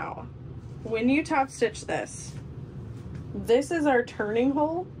 Okay. Now, when you top stitch this is our turning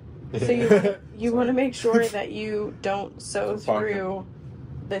hole. So you want to make sure that you don't sew through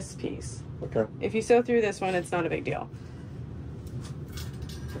this piece. Okay. If you sew through this one, it's not a big deal.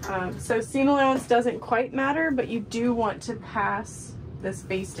 So seam allowance doesn't quite matter, but you do want to pass this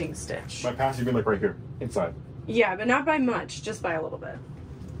basting stitch. My pass, you mean like right here, inside? Yeah, but not by much, just by a little bit.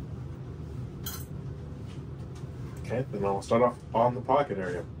 Okay, then I'll start off on the pocket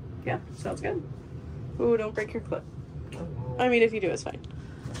area. Yeah, sounds good. Ooh, don't break your clip. I mean, if you do, it's fine.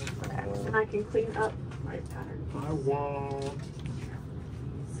 Okay, and I can clean up my pattern. I won't.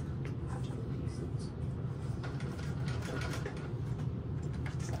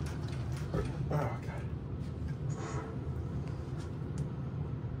 Oh, God.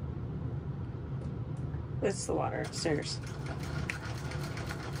 It's the water upstairs.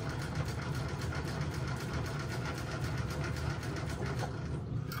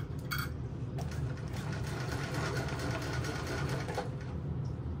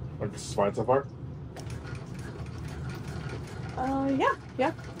 Like this is fine so far?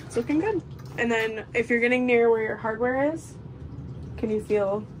 Yeah, it's looking good. And then if you're getting near where your hardware is, can you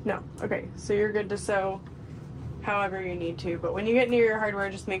feel, no, okay, so you're good to sew however you need to, but when you get near your hardware,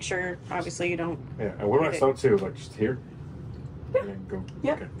 just make sure, obviously, you don't. Yeah, and where do I sew to? Like just here? Yeah. And then go.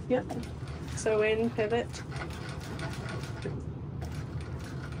 Yep, Okay. yep. Sew in, pivot.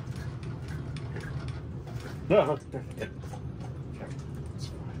 No, okay. Okay, that's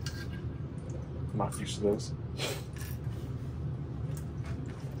fine. I'm not used to this.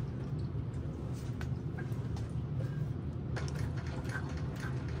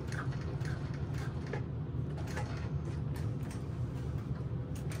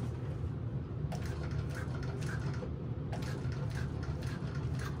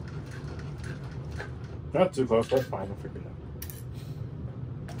 Not too close, that's fine, I'll figure it out.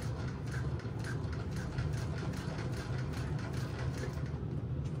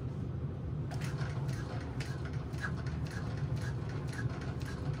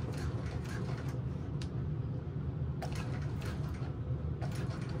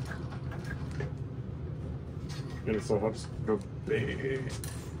 Okay, so I'll just go big.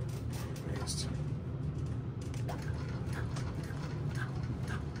 Paste.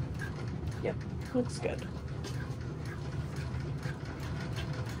 Yep, looks good.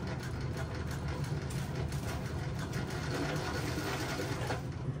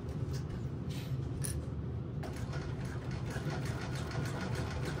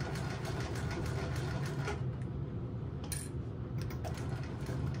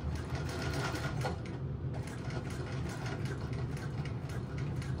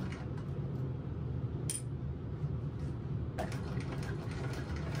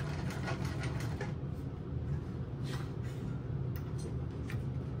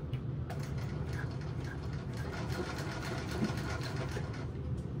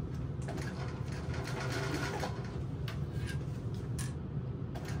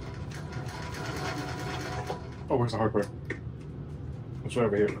 Oh, where's the hardware? It's right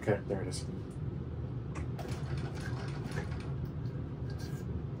over here. Okay, there it is.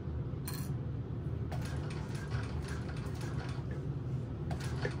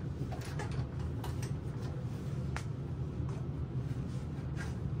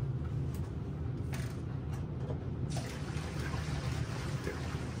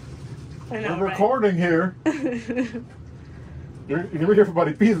 I know, We're right? recording here. You're gonna hear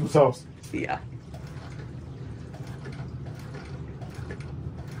everybody pee themselves. Yeah.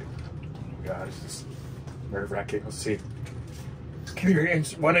 God, it's just nerve-wracking. Let's see. Give me your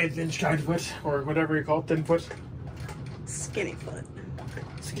 1/8 inch guide foot, or whatever you call it, thin foot. Skinny foot.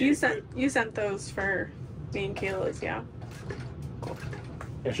 Skinny foot. You sent those for me and Kayla's, yeah. Cool.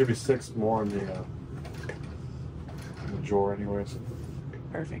 There should be 6 more in the drawer, anyways.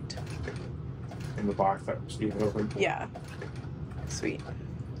 Perfect. In the box that Steve opened. Yeah. Sweet.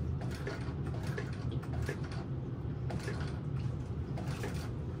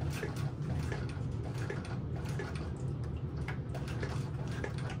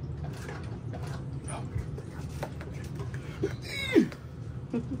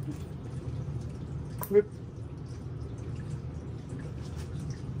 Whip.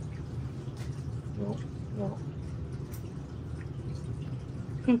 No, no.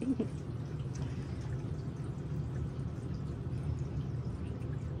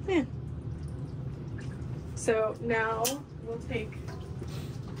 Yeah. So now we'll take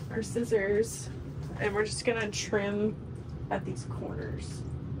our scissors and we're just gonna trim at these corners.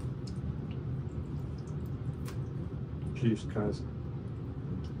 Jeez, guys.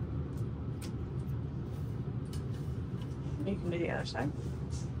 You can do the other side.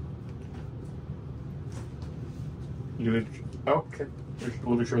 You did. Oh, okay.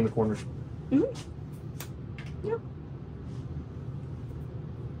 We'll be trimming the corners. Yep.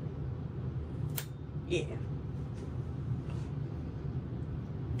 Yeah.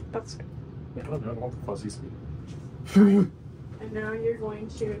 That's good. I don't want the fuzzies. And now you're going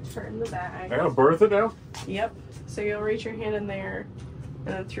to turn the bag. I gotta birth it now? Yep. So you'll reach your hand in there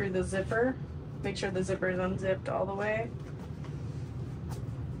and then through the zipper. Make sure the zipper is unzipped all the way.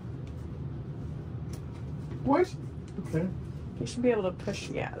 What? Okay. You should be able to push,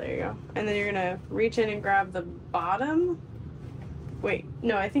 yeah, there you go. And then you're gonna reach in and grab the bottom. Wait,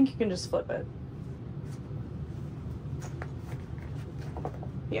 no, I think you can just flip it.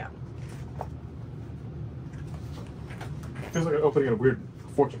 Yeah. Feels like opening a weird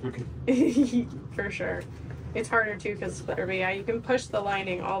fortune cookie. For sure. It's harder too because splitter, but yeah, you can push the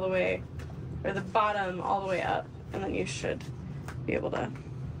lining all the way, or the bottom all the way up, and then you should be able to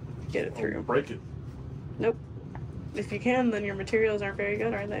get it through. Break it. Nope. If you can, then your materials aren't very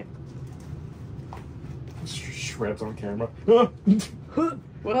good, are they? Shreds on camera.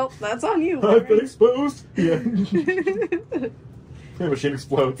 Well, that's on you. I've been exposed. Yeah. The machine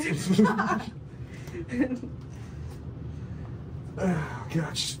explodes. Oh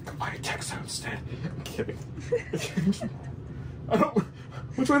god, just go buy a Texo instead. I'm kidding.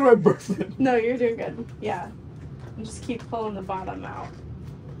 Which way do I birth it? No, you're doing good. Yeah. And just keep pulling the bottom out.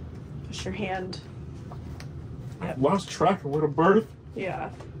 Push your hand. I've lost track of where to birth. Yeah.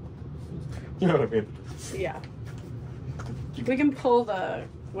 You know what I mean? Yeah. We can pull the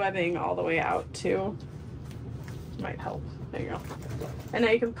webbing all the way out too. Might help. There you go. And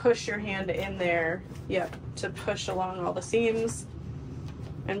now you can push your hand in there, yep, to push along all the seams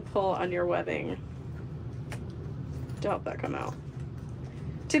and pull on your webbing to help that come out.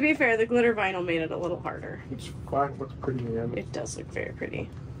 To be fair, the glitter vinyl made it a little harder. It's fine. Looks pretty in the end. It does look very pretty.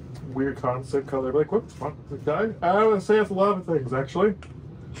 Weird concept color. Like, what's fun? I would say it's a lot of things, actually.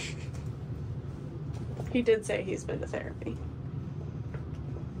 He did say he's been to therapy.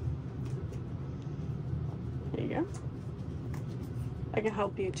 There you go. I can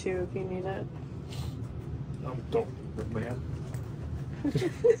help you too if you need it. Don't, man.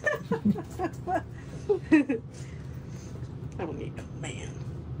 I don't need a man.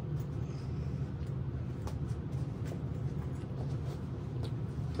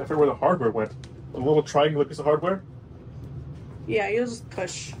 I forget where the hardware went. A little triangular piece of hardware? Yeah, you'll just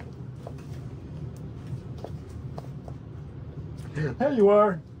push. There you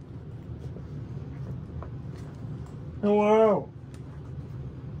are. Hello.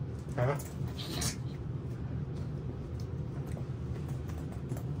 Huh?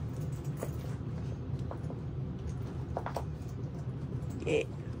 Yeah.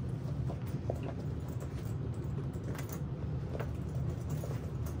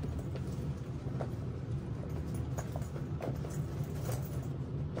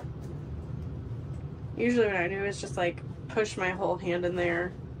 Usually what I do is just like push my whole hand in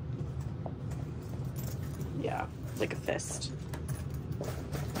there. Yeah, like a fist.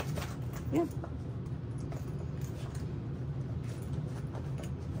 Yeah.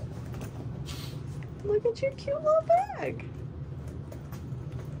 Look at your cute little bag.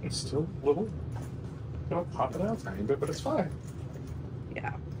 It's still a little, pop it out a tiny bit, but it's fine.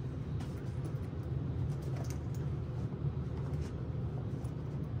 Yeah.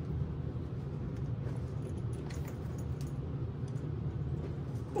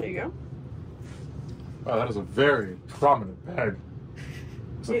 There you go. Wow, that is a very prominent bag.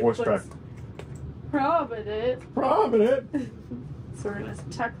 It's a It voice looks track. prominent. Prominent! So we're gonna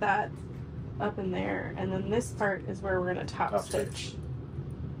tuck that up in there, and then this part is where we're gonna top stitch.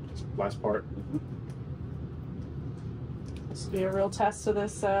 Last part. This will be a real test of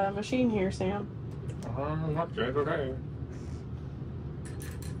this machine here, Sam. Not good, okay.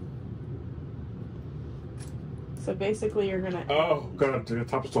 So basically you're gonna... Oh, gonna do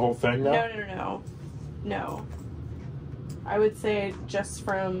top the whole thing now? No. I would say just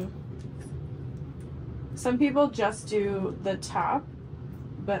from... Some people just do the top,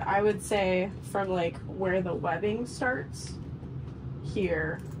 but I would say from like where the webbing starts,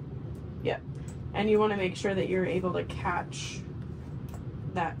 here, yep. And you want to make sure that you're able to catch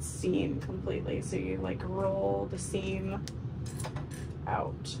that seam completely. So you like roll the seam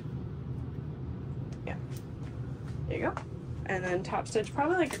out. Yeah. There you go. And then top stitch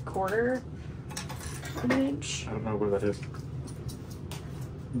probably like a quarter an inch. I don't know where that is.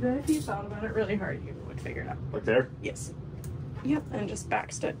 But if you thought about it really hard, you would figure it out. Like there? Yes. Yep, and just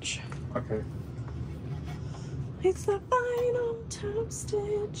back stitch. Okay. It's the final top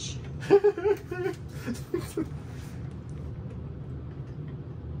stitch.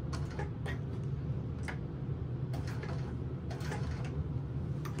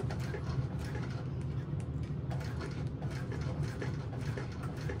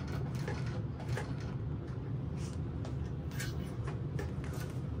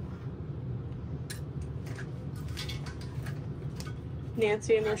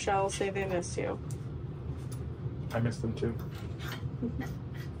 Nancy and Rochelle say they miss you. I miss them too.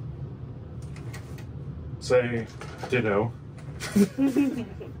 Say ditto. Is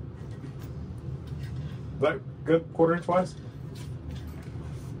that good 1/4 inch wise?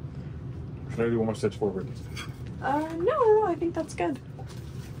 Should I do one more stitch forward? No, I think that's good.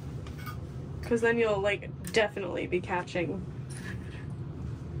 Because then you'll like definitely be catching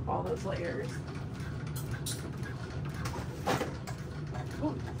all those layers.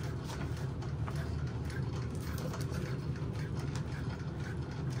 Ooh.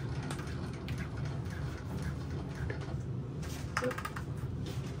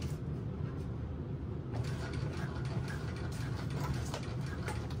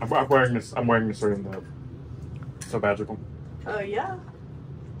 I'm wearing this. I'm wearing this during the so magical. Oh yeah.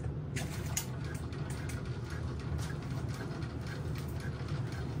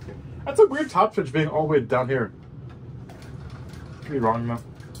 That's a weird top stitch being all the way down here. Could be wrong though.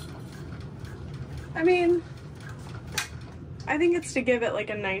 I mean, I think it's to give it like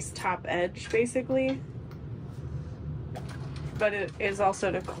a nice top edge, basically. But it is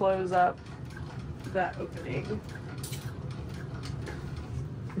also to close up that opening.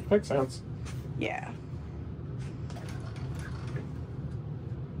 Makes sense. Yeah.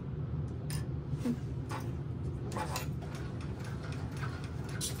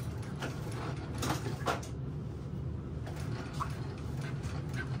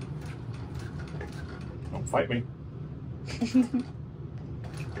 Don't fight me.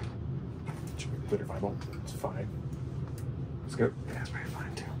 Glitter Bible. It's fine. It's good. Yeah, it's very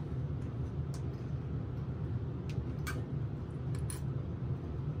fine too.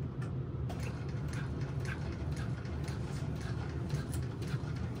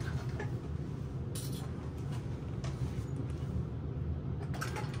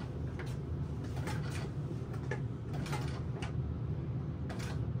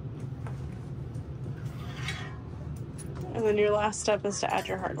 And then your last step is to add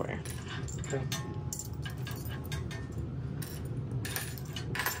your hardware. Okay.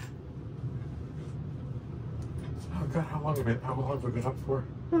 Oh god, how long have we been up for?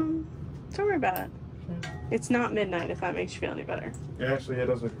 Don't worry about it. Okay. It's not midnight if that makes you feel any better. Yeah, actually, it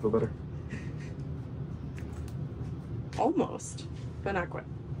does make me feel better. Almost, but not quite.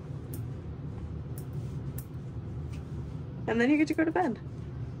 And then you get to go to bed.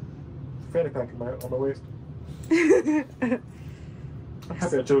 Fanny pack on my waist. I'm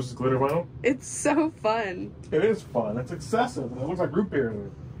happy I chose this glitter vinyl. It's so fun. It is fun. It's excessive. And it looks like root beer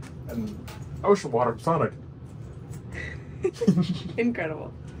and ocean water from Sonic.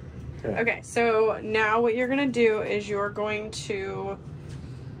 Incredible. Okay, so now what you're gonna do is you're going to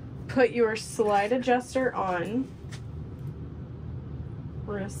put your slide adjuster on.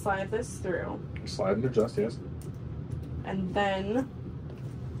 We're gonna slide this through. Slide and adjust, yes. And then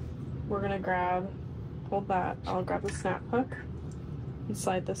we're gonna hold that. I'll grab the snap hook and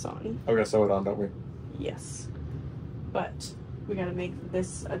slide this on. Okay, sew it on, don't we? Yes. But we gotta make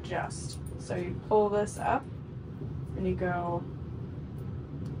this adjust. So you pull this up and you go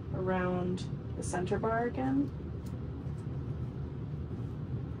around the center bar again.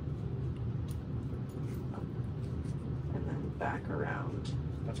 And then back around.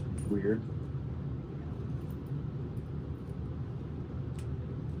 That's weird.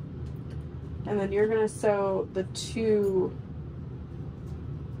 And then you're gonna sew the two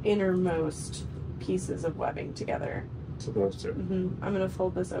innermost pieces of webbing together. So those two. I'm gonna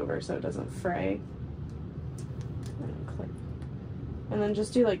fold this over so it doesn't fray. And click. And then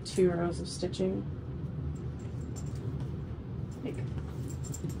just do like 2 rows of stitching. Like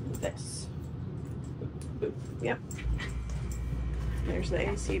this. Boop. Yep. There's the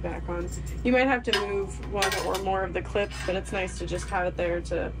AC back on. You might have to move one or more of the clips, but it's nice to just have it there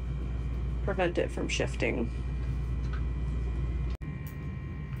to prevent it from shifting.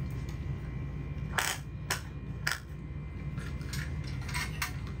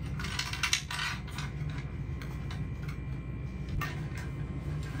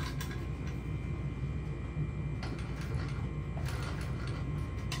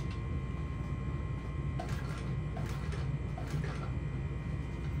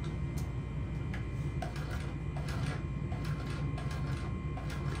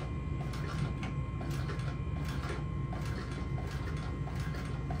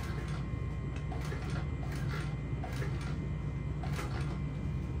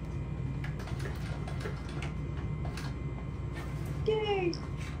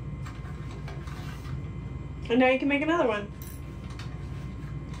 And now you can make another one.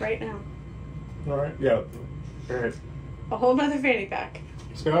 Right now. Alright, yeah. Alright. A whole nother fanny pack.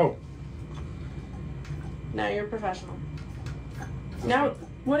 Let's go. Now you're a professional. Now,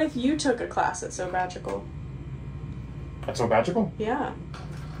 what if you took a class at Sobagical? That's so magical? Yeah.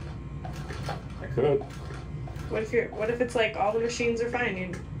 I could. What if it's like all the machines are fine,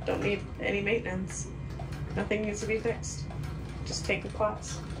 you don't need any maintenance. Nothing needs to be fixed. Just take a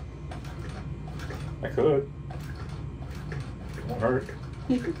class. I could. It won't hurt.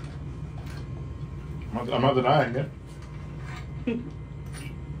 I'm not denying it.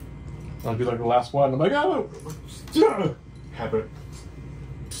 I'll be like the last one. I'm like, oh, habit.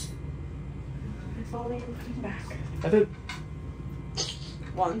 If only you put it back. I did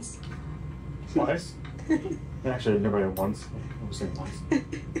Once. twice. Actually, nobody once. I was saying once.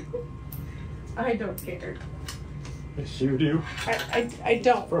 I don't care. Yes, you do. I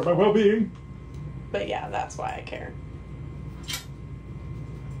don't. For my well-being. But yeah, that's why I care.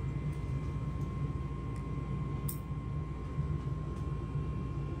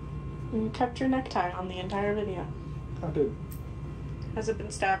 You kept your necktie on the entire video. I did. Has it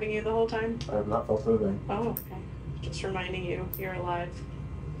been stabbing you the whole time? I have not felt anything. Oh, okay. Just reminding you you're alive.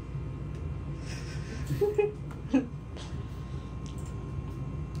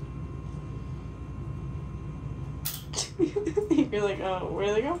 You're like, oh, where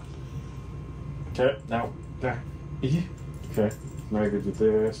do they go? Okay, now, there. Okay, now I can do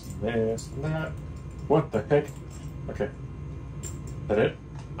this, this, and that. What the heck? Okay. Is that it?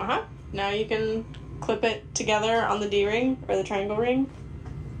 Uh-huh. Now you can clip it together on the D-ring, or the triangle ring,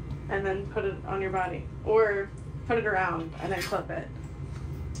 and then put it on your body. Or put it around and then clip it.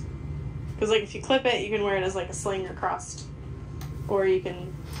 Because, like, if you clip it, you can wear it as, like, a sling or crossed. Or you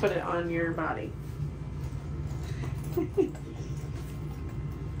can put it on your body.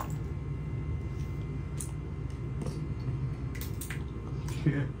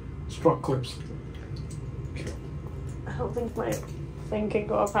 Yeah, strong clips. I don't think my thing can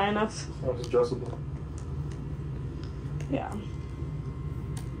go up high enough. That was adjustable. Yeah.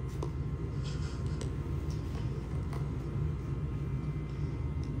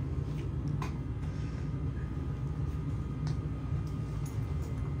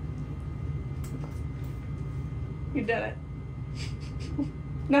 You did it.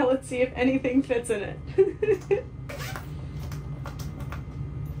 Now let's see if anything fits in it.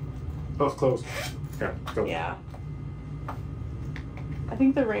 That was close. Yeah, go. Yeah. I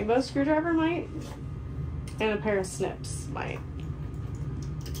think the rainbow screwdriver might. And a pair of snips might.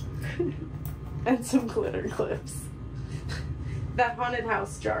 And some glitter clips. That haunted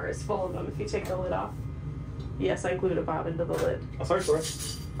house jar is full of them if you take the lid off. Yes, I glued a bob into the lid. Oh, sorry.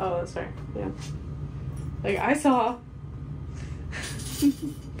 Oh, that's fair. Yeah. Like, I saw.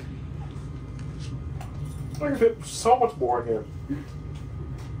 I can fit so much more in here.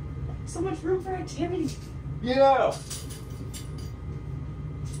 So much room for activity. Yeah.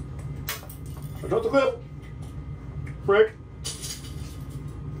 I got the clip. Frick.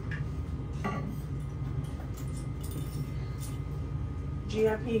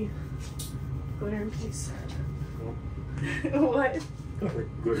 GIP. Glitter in peace. What?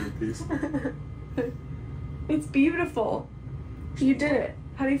 Glitter piece. It's beautiful. You did it.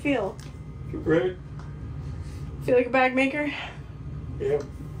 How do you feel? Great. Feel like a bag maker? Yep.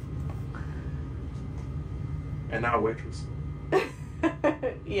 And now a waitress.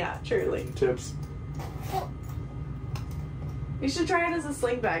 Yeah, truly. Tips. You should try it as a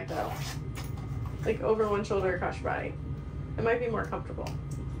sling bag though. Like over one shoulder across your body. It might be more comfortable.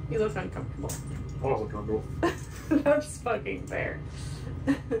 You look uncomfortable. I wasn't comfortable. That's fucking fair.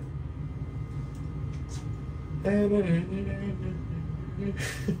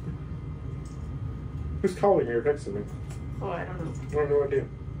 Who's calling me or texting me? Oh, I don't know. I have no idea.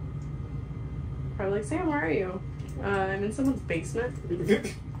 Probably like, Sam, where are you? I'm in someone's basement.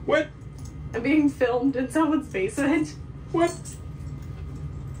 What? I'm being filmed in someone's basement. What?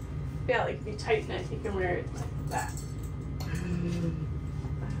 Yeah, like if you tighten it, you can wear it like that.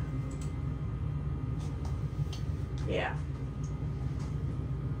 Yeah.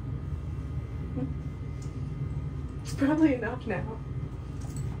 It's probably enough now.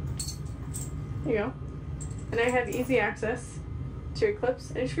 There you go. And I have easy access to your clips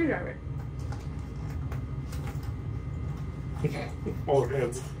and your screwdriver. All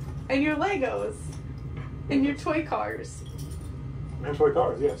hands. And your Legos. And your toy cars. And toy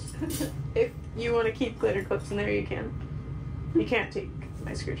cars, yes. If you want to keep glitter clips in there, you can. You can't take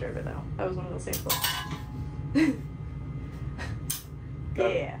my screwdriver though. That was one of the samples.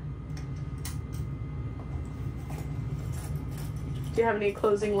 Yeah. Do you have any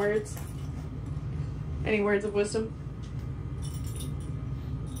closing words? Any words of wisdom?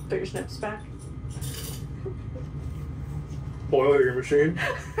 Put your snips back. Oil your machine.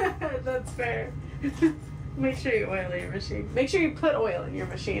 That's fair. Make sure you oil your machine. Make sure you put oil in your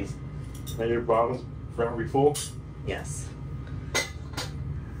machine. And your bottom's forever be full. Yes.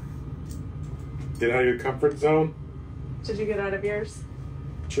 Get out of your comfort zone. Did you get out of yours?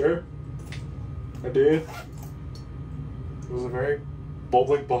 Sure. I did. It was a very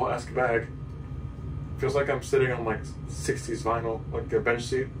bowling ball-esque bag. Feels like I'm sitting on like 60s vinyl, like a bench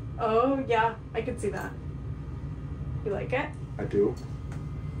seat. Oh, yeah. I could see that. You like it? I do.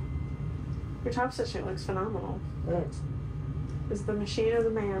 Your top stitching looks phenomenal. Thanks. Is the machine or the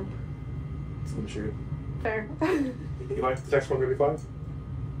man? It's the machine. Fair. You like the text 135?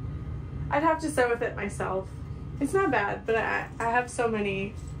 I'd have to sew with it myself. It's not bad, but I have so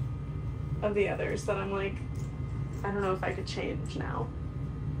many of the others that I'm like, I don't know if I could change now.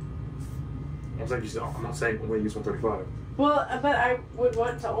 I'm not saying only use 135. Well, but I would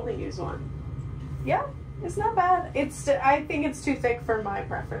want to only use one. Yeah, it's not bad. I think it's too thick for my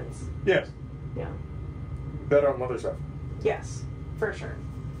preference. Yes. Yeah. Better on leather stuff. Yes, for sure.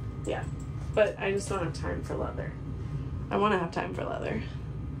 Yeah, but I just don't have time for leather. I want to have time for leather.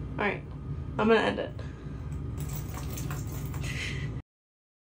 All right, I'm gonna end it.